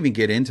we didn't even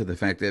get into the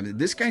fact that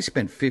this guy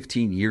spent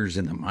 15 years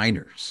in the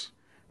minors,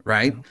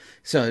 right? Mm-hmm.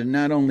 So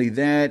not only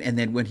that, and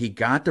then when he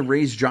got the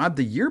Rays job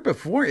the year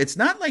before, it's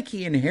not like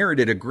he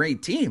inherited a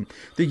great team.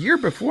 The year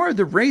before,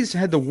 the Rays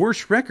had the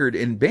worst record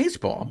in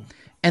baseball.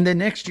 And then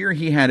next year,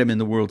 he had him in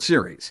the World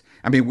Series.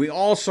 I mean, we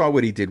all saw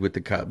what he did with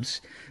the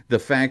Cubs. The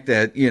fact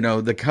that,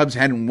 the Cubs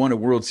hadn't won a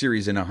World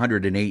Series in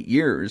 108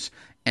 years.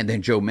 And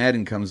then Joe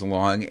Madon comes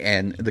along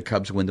and the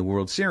Cubs win the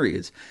World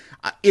Series.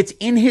 It's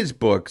in his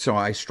book, so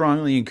I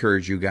strongly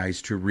encourage you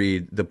guys to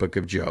read the Book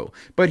of Joe.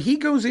 But he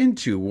goes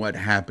into what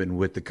happened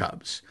with the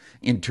Cubs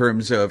in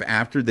terms of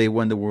after they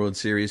won the World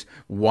Series,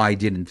 why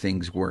didn't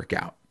things work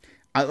out?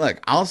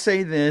 I'll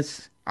say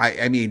this.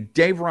 I mean,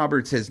 Dave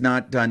Roberts has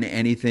not done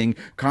anything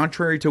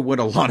contrary to what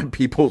a lot of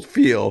people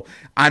feel.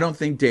 I don't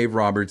think Dave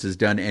Roberts has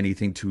done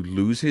anything to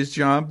lose his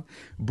job.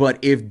 But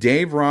if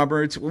Dave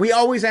Roberts, we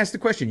always ask the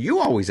question, you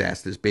always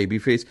ask this,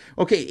 Babyface.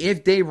 Okay,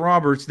 if Dave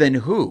Roberts, then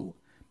who?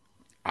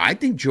 I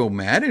think Joe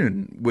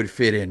Madon would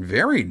fit in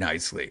very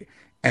nicely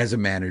as a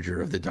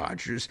manager of the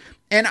Dodgers.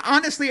 And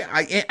honestly,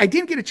 I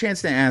didn't get a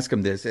chance to ask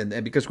him this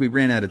and because we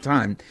ran out of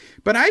time,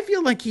 but I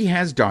feel like he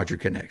has Dodger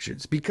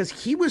connections because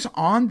he was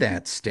on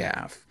that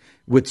staff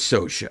with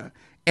Scioscia.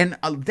 And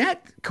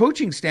that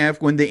coaching staff,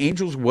 when the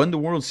Angels won the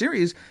World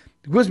Series,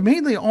 was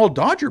mainly all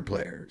Dodger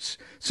players.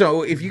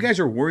 So if you guys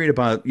are worried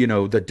about,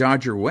 the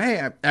Dodger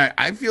way,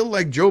 I feel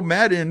like Joe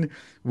Madon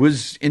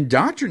was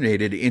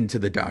indoctrinated into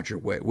the Dodger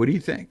way. What do you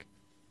think?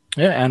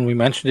 Yeah, and we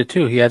mentioned it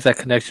too. He has that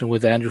connection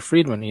with Andrew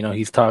Friedman.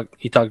 He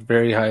talked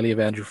very highly of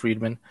Andrew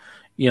Friedman.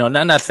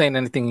 Not saying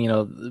anything,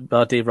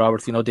 about Dave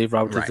Roberts. Dave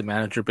Roberts is the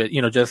manager, but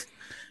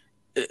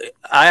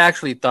I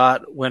actually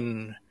thought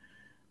when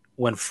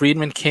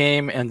Friedman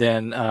came and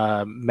then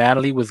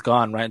Mattingly was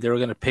gone, right? They were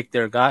going to pick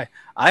their guy.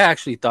 I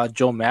actually thought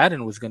Joe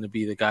Madon was going to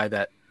be the guy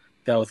that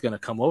was going to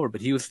come over, but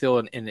he was still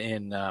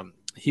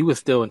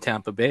in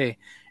Tampa Bay,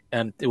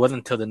 and it wasn't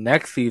until the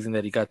next season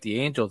that he got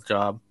the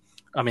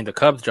the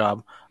Cubs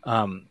job.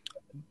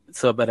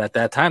 But at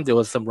that time there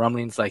was some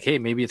rumblings like, hey,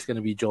 maybe it's going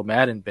to be Joe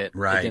Madon bit.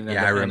 Right.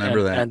 I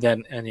remember that. And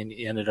then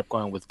he ended up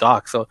going with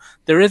Doc. So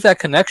there is that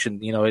connection.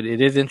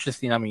 It is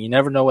interesting. I mean, you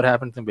never know what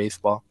happens in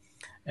baseball.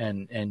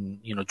 And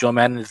Joe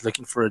Madon is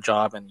looking for a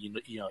job, and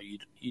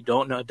you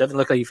don't know. It doesn't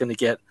look like he's going to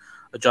get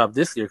a job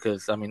this year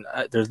because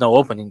there's no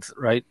openings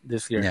right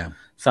this year. Yeah.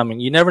 So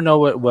you never know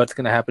what's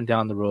going to happen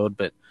down the road.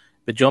 But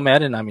Joe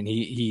Madon,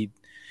 he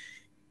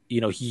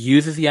he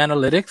uses the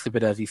analytics,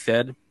 but as he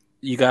said,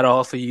 you got to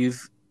also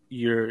use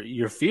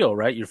your feel,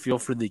 right? Your feel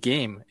for the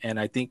game. And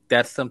I think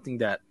that's something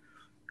that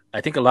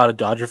I think a lot of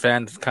Dodger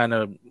fans kind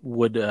of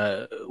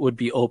would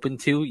be open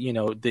to.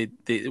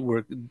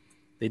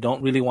 They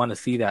don't really want to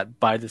see that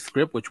by the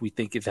script, which we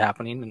think is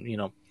happening.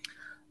 And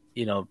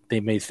they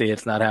may say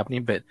it's not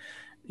happening, but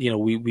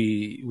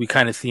we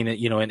kind of seen it,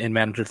 in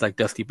managers like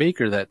Dusty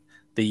Baker, that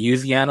they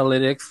use the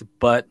analytics,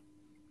 but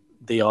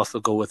they also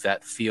go with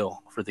that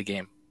feel for the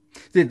game.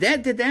 Did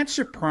that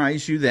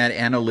surprise you, that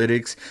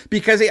analytics?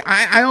 Because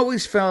I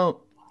always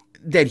felt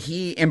that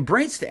he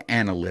embraced the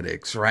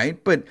analytics,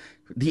 right? But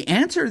the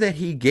answer that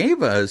he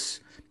gave us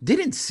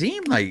didn't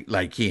seem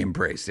like he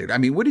embraced it. I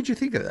mean, what did you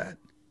think of that?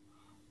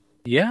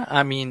 Yeah,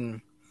 I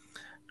mean,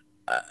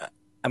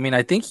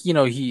 I think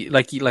he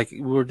like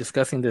we were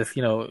discussing this.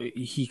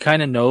 He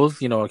kind of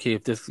knows. Okay,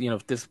 if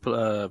this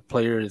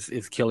player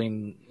is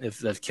killing, if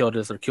that's killed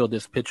us or killed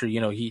this pitcher,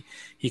 he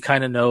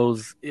kind of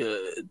knows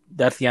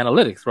that's the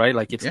analytics, right?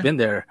 Like it's been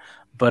there,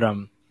 but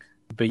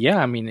yeah,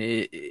 I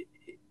mean,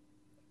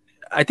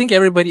 I think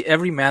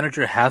every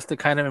manager has to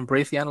kind of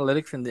embrace the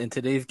analytics in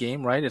today's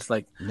game, right? It's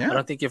like I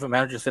don't think if a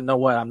manager said, "No,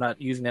 what, I'm not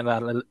using any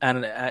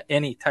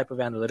type of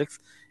analytics,"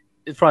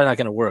 it's probably not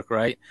going to work,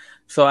 right?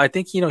 So I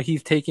think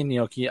he's taking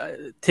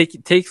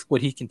takes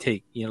what he can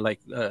take.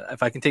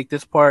 If I can take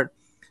this part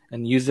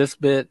and use this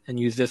bit and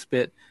use this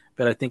bit,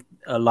 but I think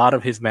a lot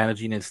of his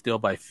managing is still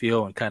by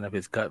feel and kind of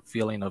his gut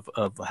feeling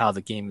of how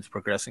the game is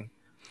progressing.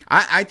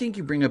 I think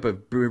you bring up a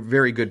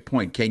very good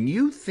point. Can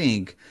you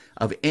think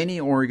of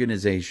any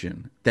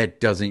organization that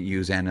doesn't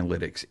use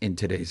analytics in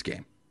today's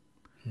game?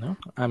 No,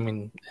 I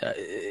mean,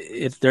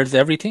 there's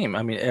every team.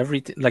 I mean,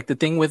 like the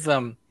thing with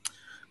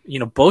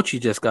Bochy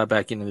just got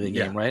back into the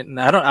game, right? And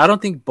I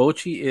don't think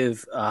Bochy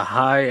is a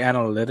high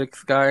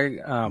analytics guy.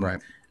 Right.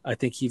 I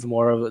think he's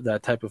more of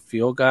that type of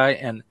feel guy.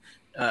 And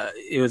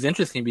it was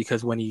interesting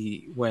because when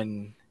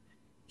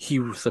he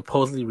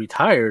supposedly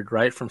retired,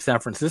 right, from San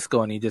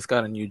Francisco, and he just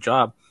got a new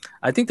job,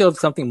 I think there was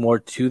something more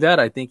to that.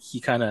 I think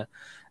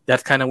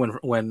that's kind of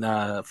when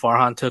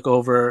Farhan took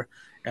over,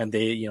 and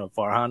they,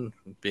 Farhan,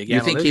 big. You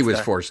think he was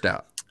forced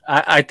out?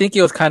 I think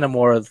it was kind of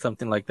more of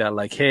something like that.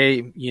 Like,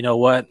 hey, you know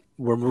what?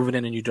 We're moving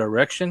in a new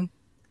direction.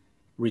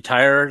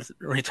 Retiring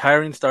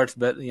starts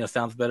better,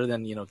 sounds better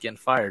than getting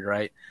fired,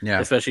 right? Yeah.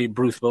 Especially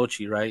Bruce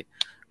Bochy, right?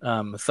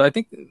 So I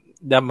think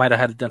that might have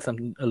had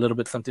something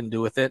to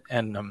do with it,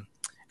 and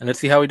let's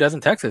see how he does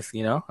in Texas.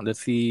 Let's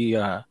see.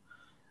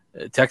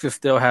 Texas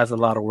still has a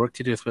lot of work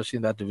to do, especially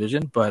in that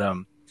division. But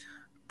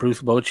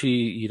Bruce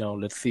Bochy,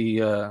 let's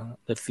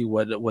see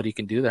what he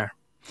can do there.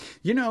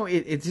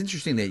 It's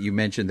interesting that you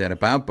mentioned that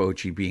about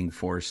Bochy being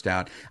forced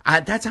out.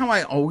 That's how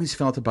I always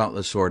felt about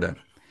Lasorda.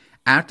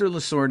 After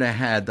Lasorda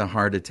had the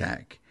heart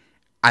attack,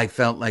 I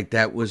felt like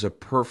that was a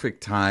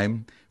perfect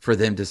time for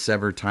them to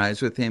sever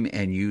ties with him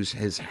and use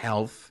his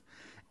health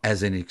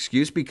as an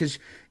excuse, because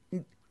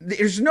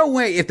there's no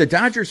way, if the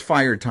Dodgers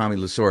fired Tommy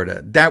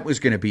Lasorda, that was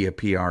going to be a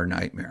PR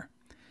nightmare.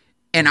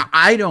 And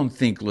I don't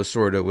think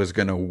Lasorda was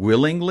going to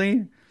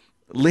willingly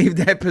leave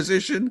that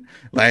position.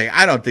 Like,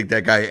 I don't think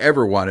that guy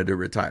ever wanted to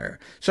retire.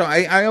 So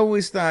I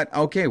always thought,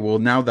 okay, well,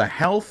 now the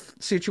health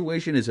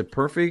situation is a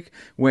perfect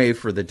way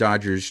for the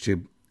Dodgers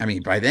to, I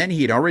mean, by then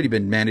he'd already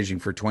been managing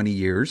for 20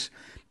 years.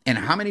 And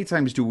how many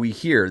times do we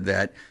hear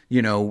that,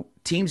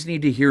 teams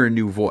need to hear a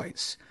new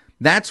voice?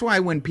 That's why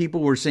when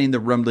people were saying the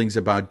rumblings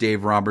about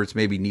Dave Roberts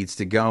maybe needs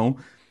to go,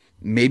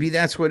 maybe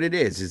that's what it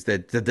is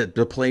that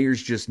the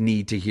players just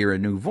need to hear a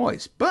new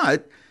voice.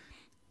 But,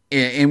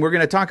 and we're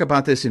going to talk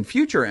about this in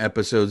future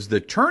episodes, the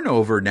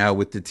turnover now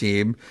with the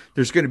team,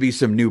 there's going to be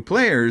some new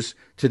players.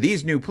 To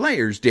these new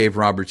players, Dave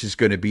Roberts is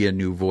going to be a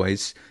new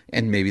voice,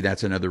 and maybe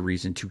that's another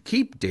reason to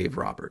keep Dave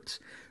Roberts.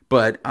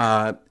 But,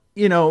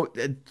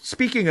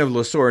 speaking of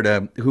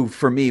Lasorda, who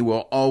for me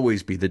will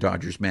always be the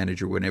Dodgers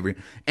manager whenever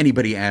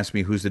anybody asks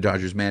me who's the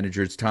Dodgers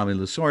manager, it's Tommy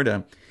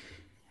Lasorda.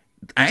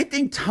 I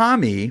think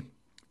Tommy,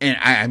 and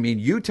I mean,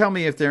 you tell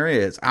me if there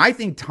is, I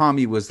think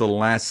Tommy was the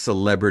last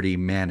celebrity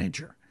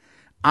manager.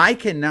 I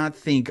cannot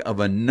think of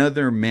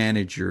another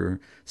manager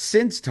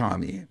since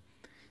Tommy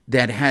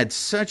that had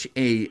such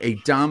a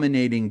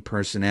dominating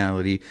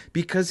personality,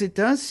 because it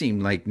does seem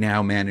like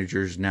now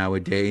managers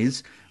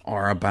nowadays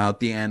are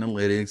about the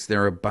analytics.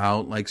 They're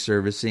about like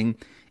servicing,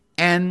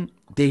 and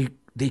they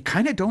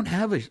kind of don't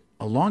have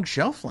a long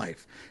shelf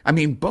life. I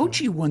mean,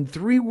 Bochy won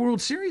 3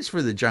 World Series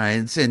for the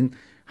Giants, and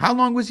how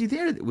long was he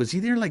there? Was he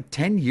there like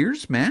 10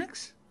 years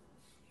max?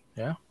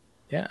 Yeah.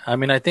 I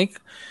mean, I think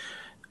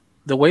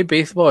the way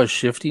baseball is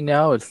shifting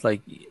now, it's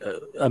like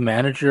a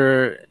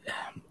manager,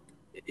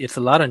 it's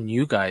a lot of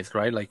new guys,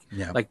 right?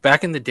 Like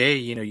back in the day,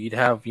 you'd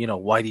have,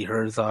 Whitey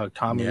Herzog,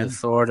 Tommy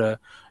Lasorda,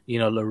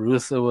 La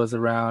Russa was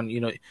around,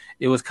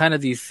 it was kind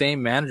of these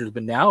same managers,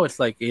 but now it's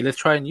like, hey, let's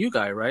try a new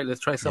guy, right? Let's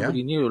try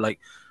somebody new. Like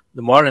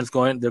the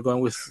Marlins they're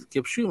going with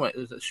Skip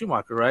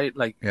Schumacher, right?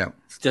 Like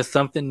it's just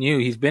something new.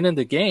 He's been in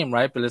the game,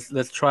 right? But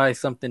let's try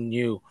something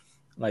new.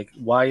 Like,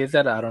 why is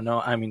that? I don't know.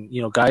 I mean,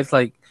 guys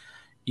like,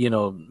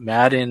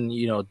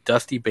 Maddon,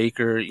 Dusty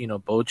Baker,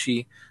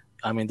 Bochy.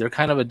 I mean, they're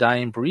kind of a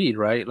dying breed,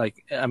 right?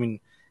 Like, I mean,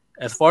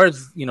 as far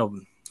as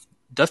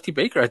Dusty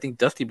Baker, I think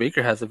Dusty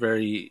Baker has a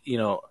very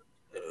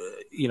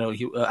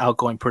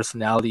outgoing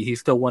personality. He's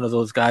still one of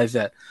those guys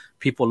that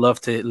people love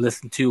to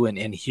listen to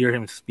and hear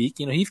him speak.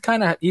 He's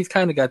kind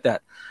of got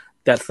that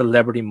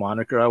celebrity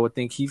moniker. I would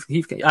think he's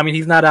I mean,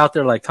 he's not out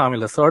there like Tommy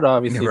Lasorda,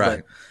 obviously,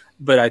 right.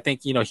 but I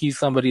think he's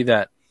somebody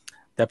that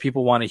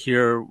people want to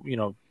hear.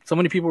 So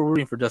many people were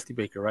rooting for Dusty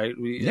Baker, right?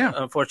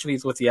 Unfortunately,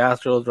 he's with the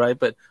Astros, right?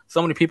 But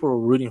so many people were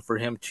rooting for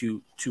him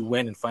to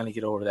win and finally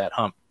get over that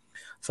hump.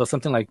 So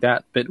something like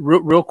that. But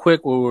real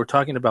quick, when we were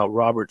talking about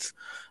Roberts,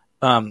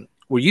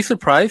 were you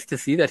surprised to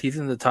see that he's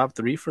in the top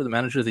 3 for the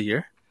Manager of the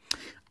Year?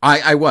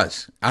 I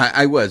was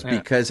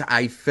because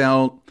I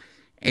felt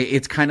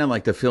it's kind of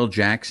like the Phil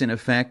Jackson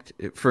effect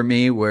for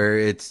me, where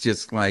it's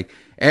just like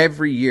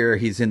every year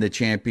he's in the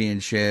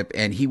championship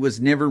and he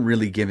was never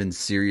really given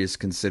serious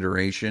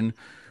consideration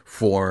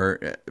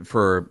for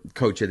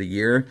Coach of the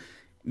Year,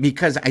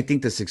 because I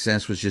think the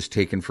success was just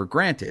taken for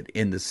granted,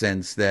 in the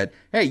sense that,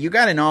 hey, you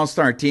got an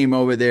all-star team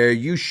over there,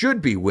 you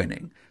should be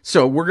winning.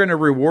 So we're going to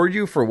reward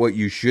you for what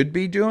you should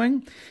be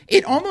doing.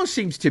 It almost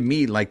seems to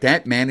me like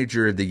that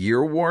Manager of the Year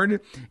award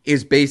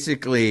is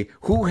basically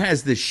who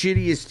has the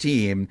shittiest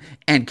team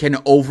and can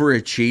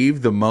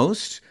overachieve the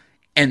most,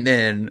 and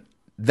then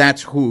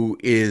that's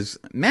who's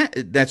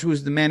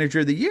the Manager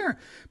of the Year.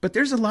 But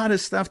there's a lot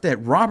of stuff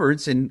that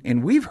Roberts,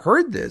 and we've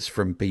heard this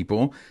from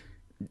people.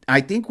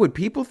 I think what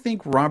people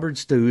think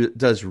Roberts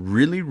does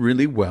really,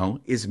 really well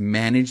is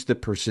manage the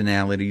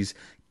personalities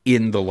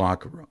in the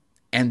locker room.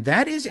 And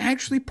that is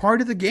actually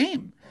part of the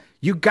game.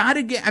 You got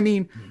to get, I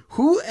mean,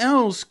 who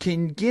else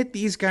can get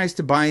these guys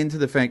to buy into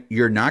the fact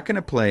you're not going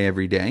to play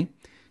every day?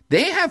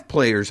 They have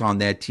players on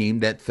that team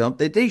that felt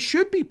that they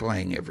should be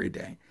playing every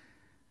day.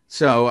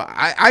 So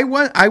I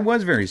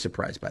was very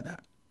surprised by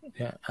that.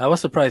 Yeah, I was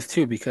surprised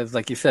too, because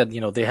like you said,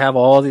 they have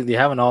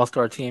an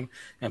all-star team,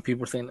 and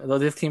people are saying, oh,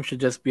 this team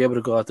should just be able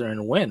to go out there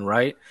and win,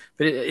 right?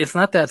 But it's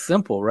not that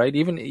simple, right?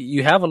 Even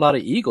you have a lot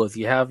of egos.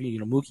 You have,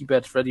 Mookie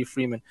Betts, Freddie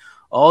Freeman,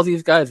 all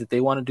these guys that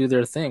they want to do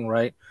their thing,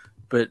 right?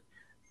 But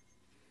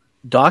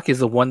Doc is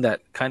the one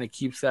that kind of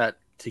keeps that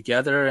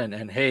together,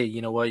 and hey,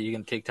 you know what? You're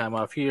going to take time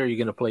off here. You're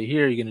going to play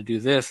here. You're going to do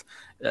this.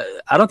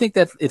 I don't think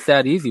that it's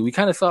that easy. We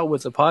kind of saw it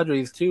with the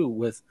Padres too,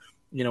 with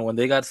when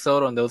they got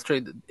Soto and those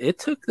trades, it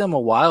took them a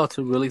while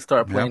to really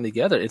start playing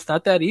together. It's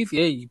not that easy.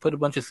 Hey, you put a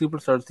bunch of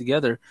superstars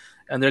together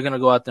and they're going to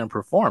go out there and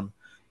perform.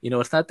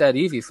 It's not that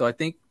easy. So I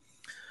think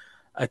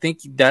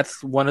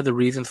that's one of the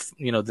reasons,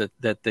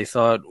 that they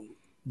saw it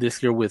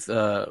this year with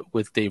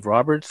Dave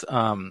Roberts.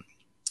 And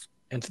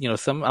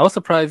I was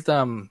surprised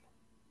Rob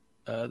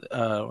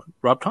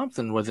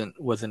Thompson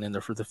wasn't in there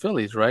for the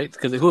Phillies, right?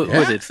 Because who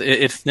is it?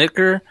 It's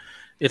Snitker,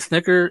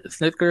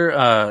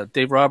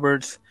 Dave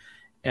Roberts,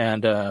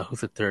 and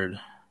who's the third?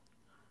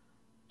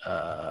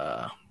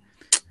 Go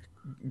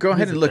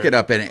ahead and look it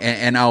up,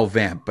 and I'll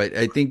vamp. But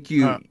I think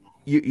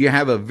you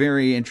have a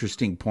very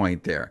interesting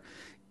point there,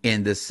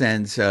 in the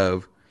sense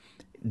of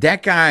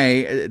that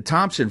guy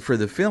Thompson for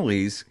the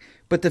Phillies.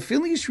 But the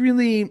Phillies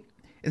the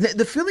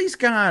Phillies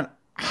got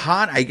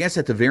hot, I guess,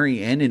 at the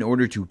very end in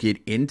order to get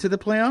into the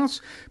playoffs,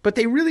 but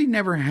they really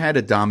never had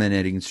a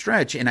dominating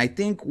stretch. And I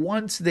think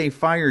once they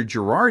fired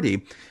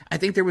Girardi, I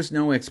think there was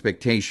no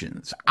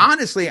expectations.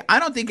 Honestly, I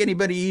don't think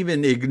anybody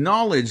even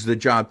acknowledged the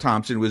job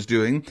Thompson was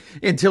doing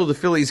until the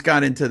Phillies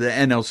got into the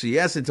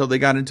NLCS, until they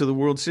got into the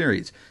World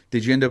Series.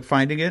 Did you end up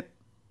finding it?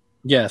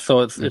 Yeah, so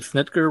it's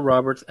Snitker,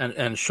 Roberts,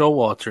 and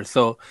Showalter.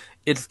 So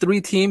it's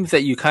 3 teams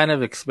that you kind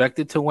of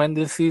expected to win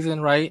this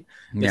season, right?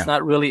 Yeah. It's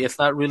not really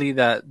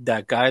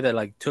that guy that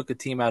like took a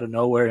team out of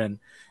nowhere and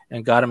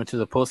got him into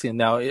the postseason.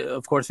 Now,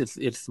 of course,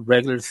 it's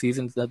regular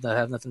season that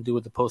has nothing to do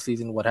with the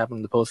postseason, what happened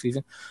in the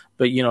postseason.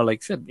 But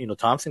like I said,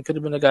 Thompson could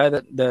have been a guy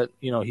that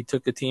he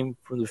took a team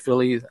from the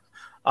Phillies.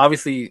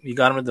 Obviously, you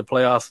got him into the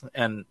playoffs,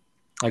 and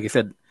like I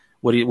said,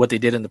 what they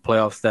did in the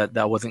playoffs,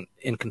 that wasn't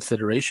in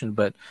consideration.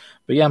 But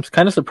yeah, I'm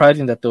kind of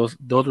surprising that those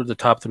were the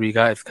top 3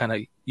 guys.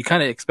 You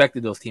kind of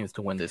expected those teams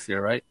to win this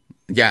year, right?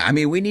 Yeah, I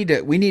mean, we need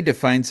to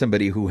find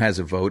somebody who has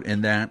a vote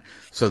in that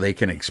so they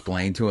can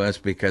explain to us,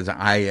 because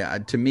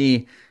I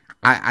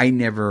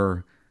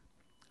never,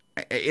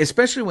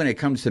 especially when it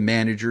comes to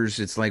managers,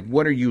 it's like,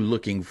 what are you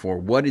looking for?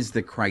 What is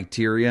the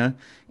criteria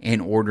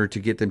in order to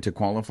get them to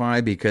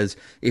qualify? Because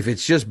if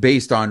it's just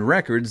based on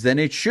records, then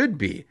it should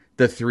be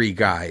the 3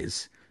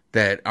 guys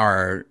that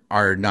are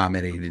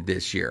nominated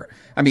this year.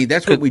 I mean,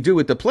 that's what we do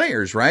with the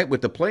players, right?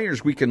 With the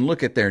players, we can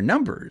look at their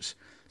numbers.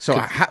 So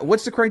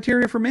what's the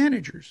criteria for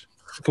managers?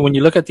 When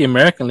you look at the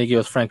American League, it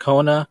was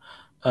Francona,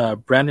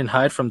 Brandon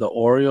Hyde from the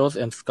Orioles,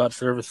 and Scott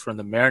Service from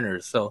the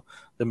Mariners. So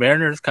the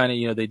Mariners kind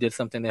of, they did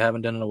something they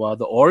haven't done in a while.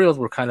 The Orioles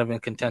were kind of in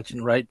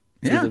contention right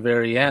to the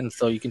very end.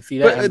 So you can see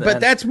that. But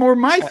that's more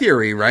my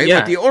theory, right? Yeah.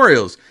 With the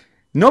Orioles.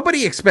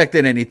 Nobody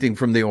expected anything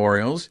from the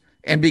Orioles.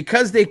 And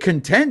because they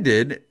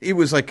contended, it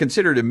was like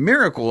considered a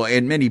miracle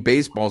in many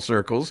baseball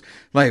circles.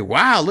 Like,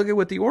 wow, look at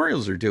what the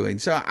Orioles are doing.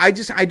 So I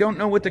don't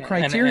know what the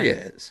criteria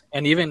is.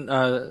 And even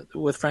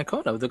with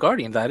Francona, the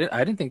Guardians, I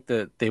didn't think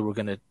that they were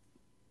going to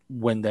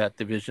win that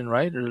division,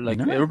 right? Or like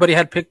everybody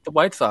had picked the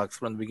White Sox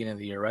from the beginning of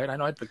the year, right? I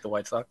know I'd picked the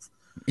White Sox.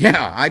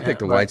 Yeah, I picked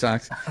the White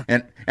Sox.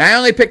 And I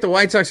only picked the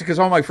White Sox because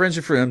all my friends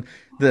are from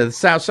the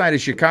south side of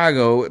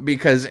Chicago,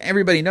 because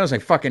everybody knows I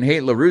fucking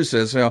hate La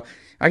Russa. So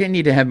I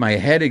need to have my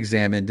head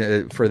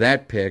examined for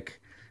that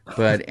pick.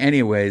 But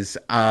anyways,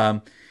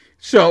 Joe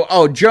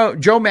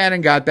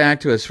Maddon got back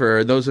to us,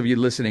 for those of you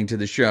listening to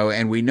the show,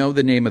 and we know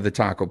the name of the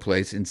taco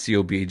place in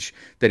Seal Beach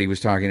that he was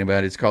talking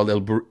about. It's called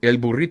El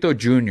Burrito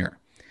Jr.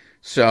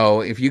 So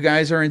if you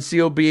guys are in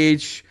Seal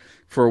Beach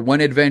for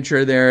one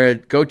adventure there,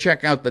 go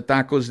check out the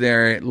tacos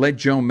there. Let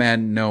Joe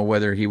Maddon know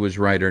whether he was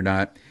right or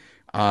not.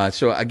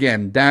 So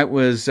again, that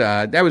was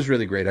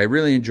really great. I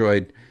really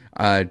enjoyed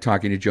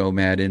talking to Joe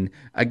Maddon.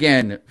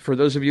 Again, for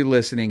those of you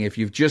listening, if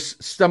you've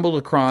just stumbled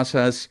across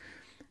us,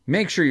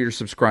 make sure you're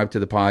subscribed to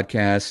the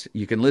podcast.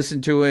 You can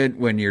listen to it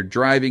when you're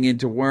driving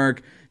into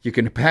work. You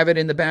can have it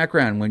in the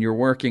background when you're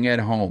working at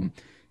home.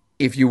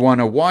 If you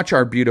want to watch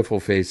our beautiful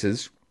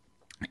faces,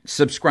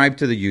 subscribe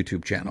to the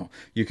YouTube channel.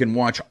 You can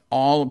watch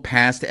all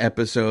past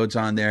episodes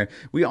on there.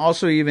 We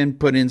also even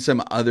put in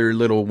some other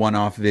little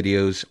one-off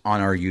videos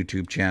on our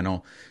YouTube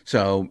channel.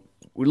 So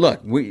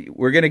look,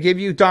 we're going to give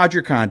you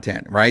Dodger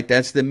content, right?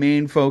 That's the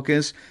main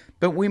focus.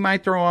 But we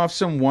might throw off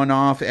some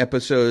one-off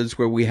episodes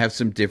where we have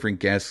some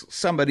different guests,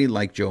 somebody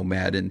like Joe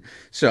Maddon.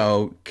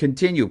 So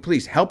continue.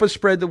 Please help us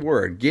spread the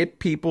word. Get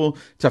people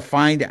to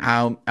find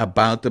out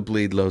about the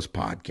Bleed Lows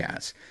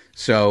podcast.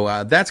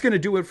 So that's going to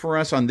do it for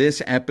us on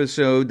this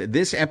episode.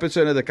 This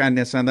episode of the Carne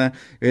Asada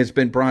has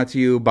been brought to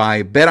you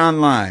by Bet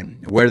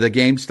Online, where the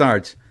game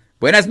starts.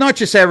 Buenas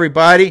noches,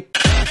 everybody.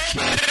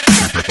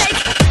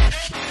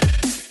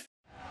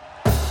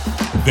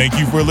 Thank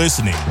you for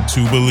listening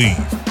to Believe.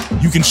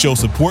 You can show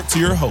support to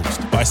your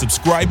host by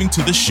subscribing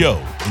to the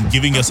show and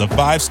giving us a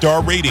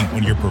 5-star rating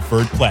on your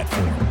preferred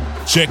platform.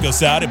 Check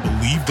us out at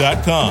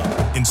Believe.com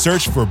and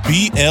search for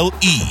BLEAV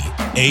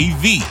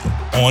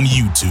on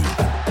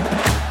YouTube.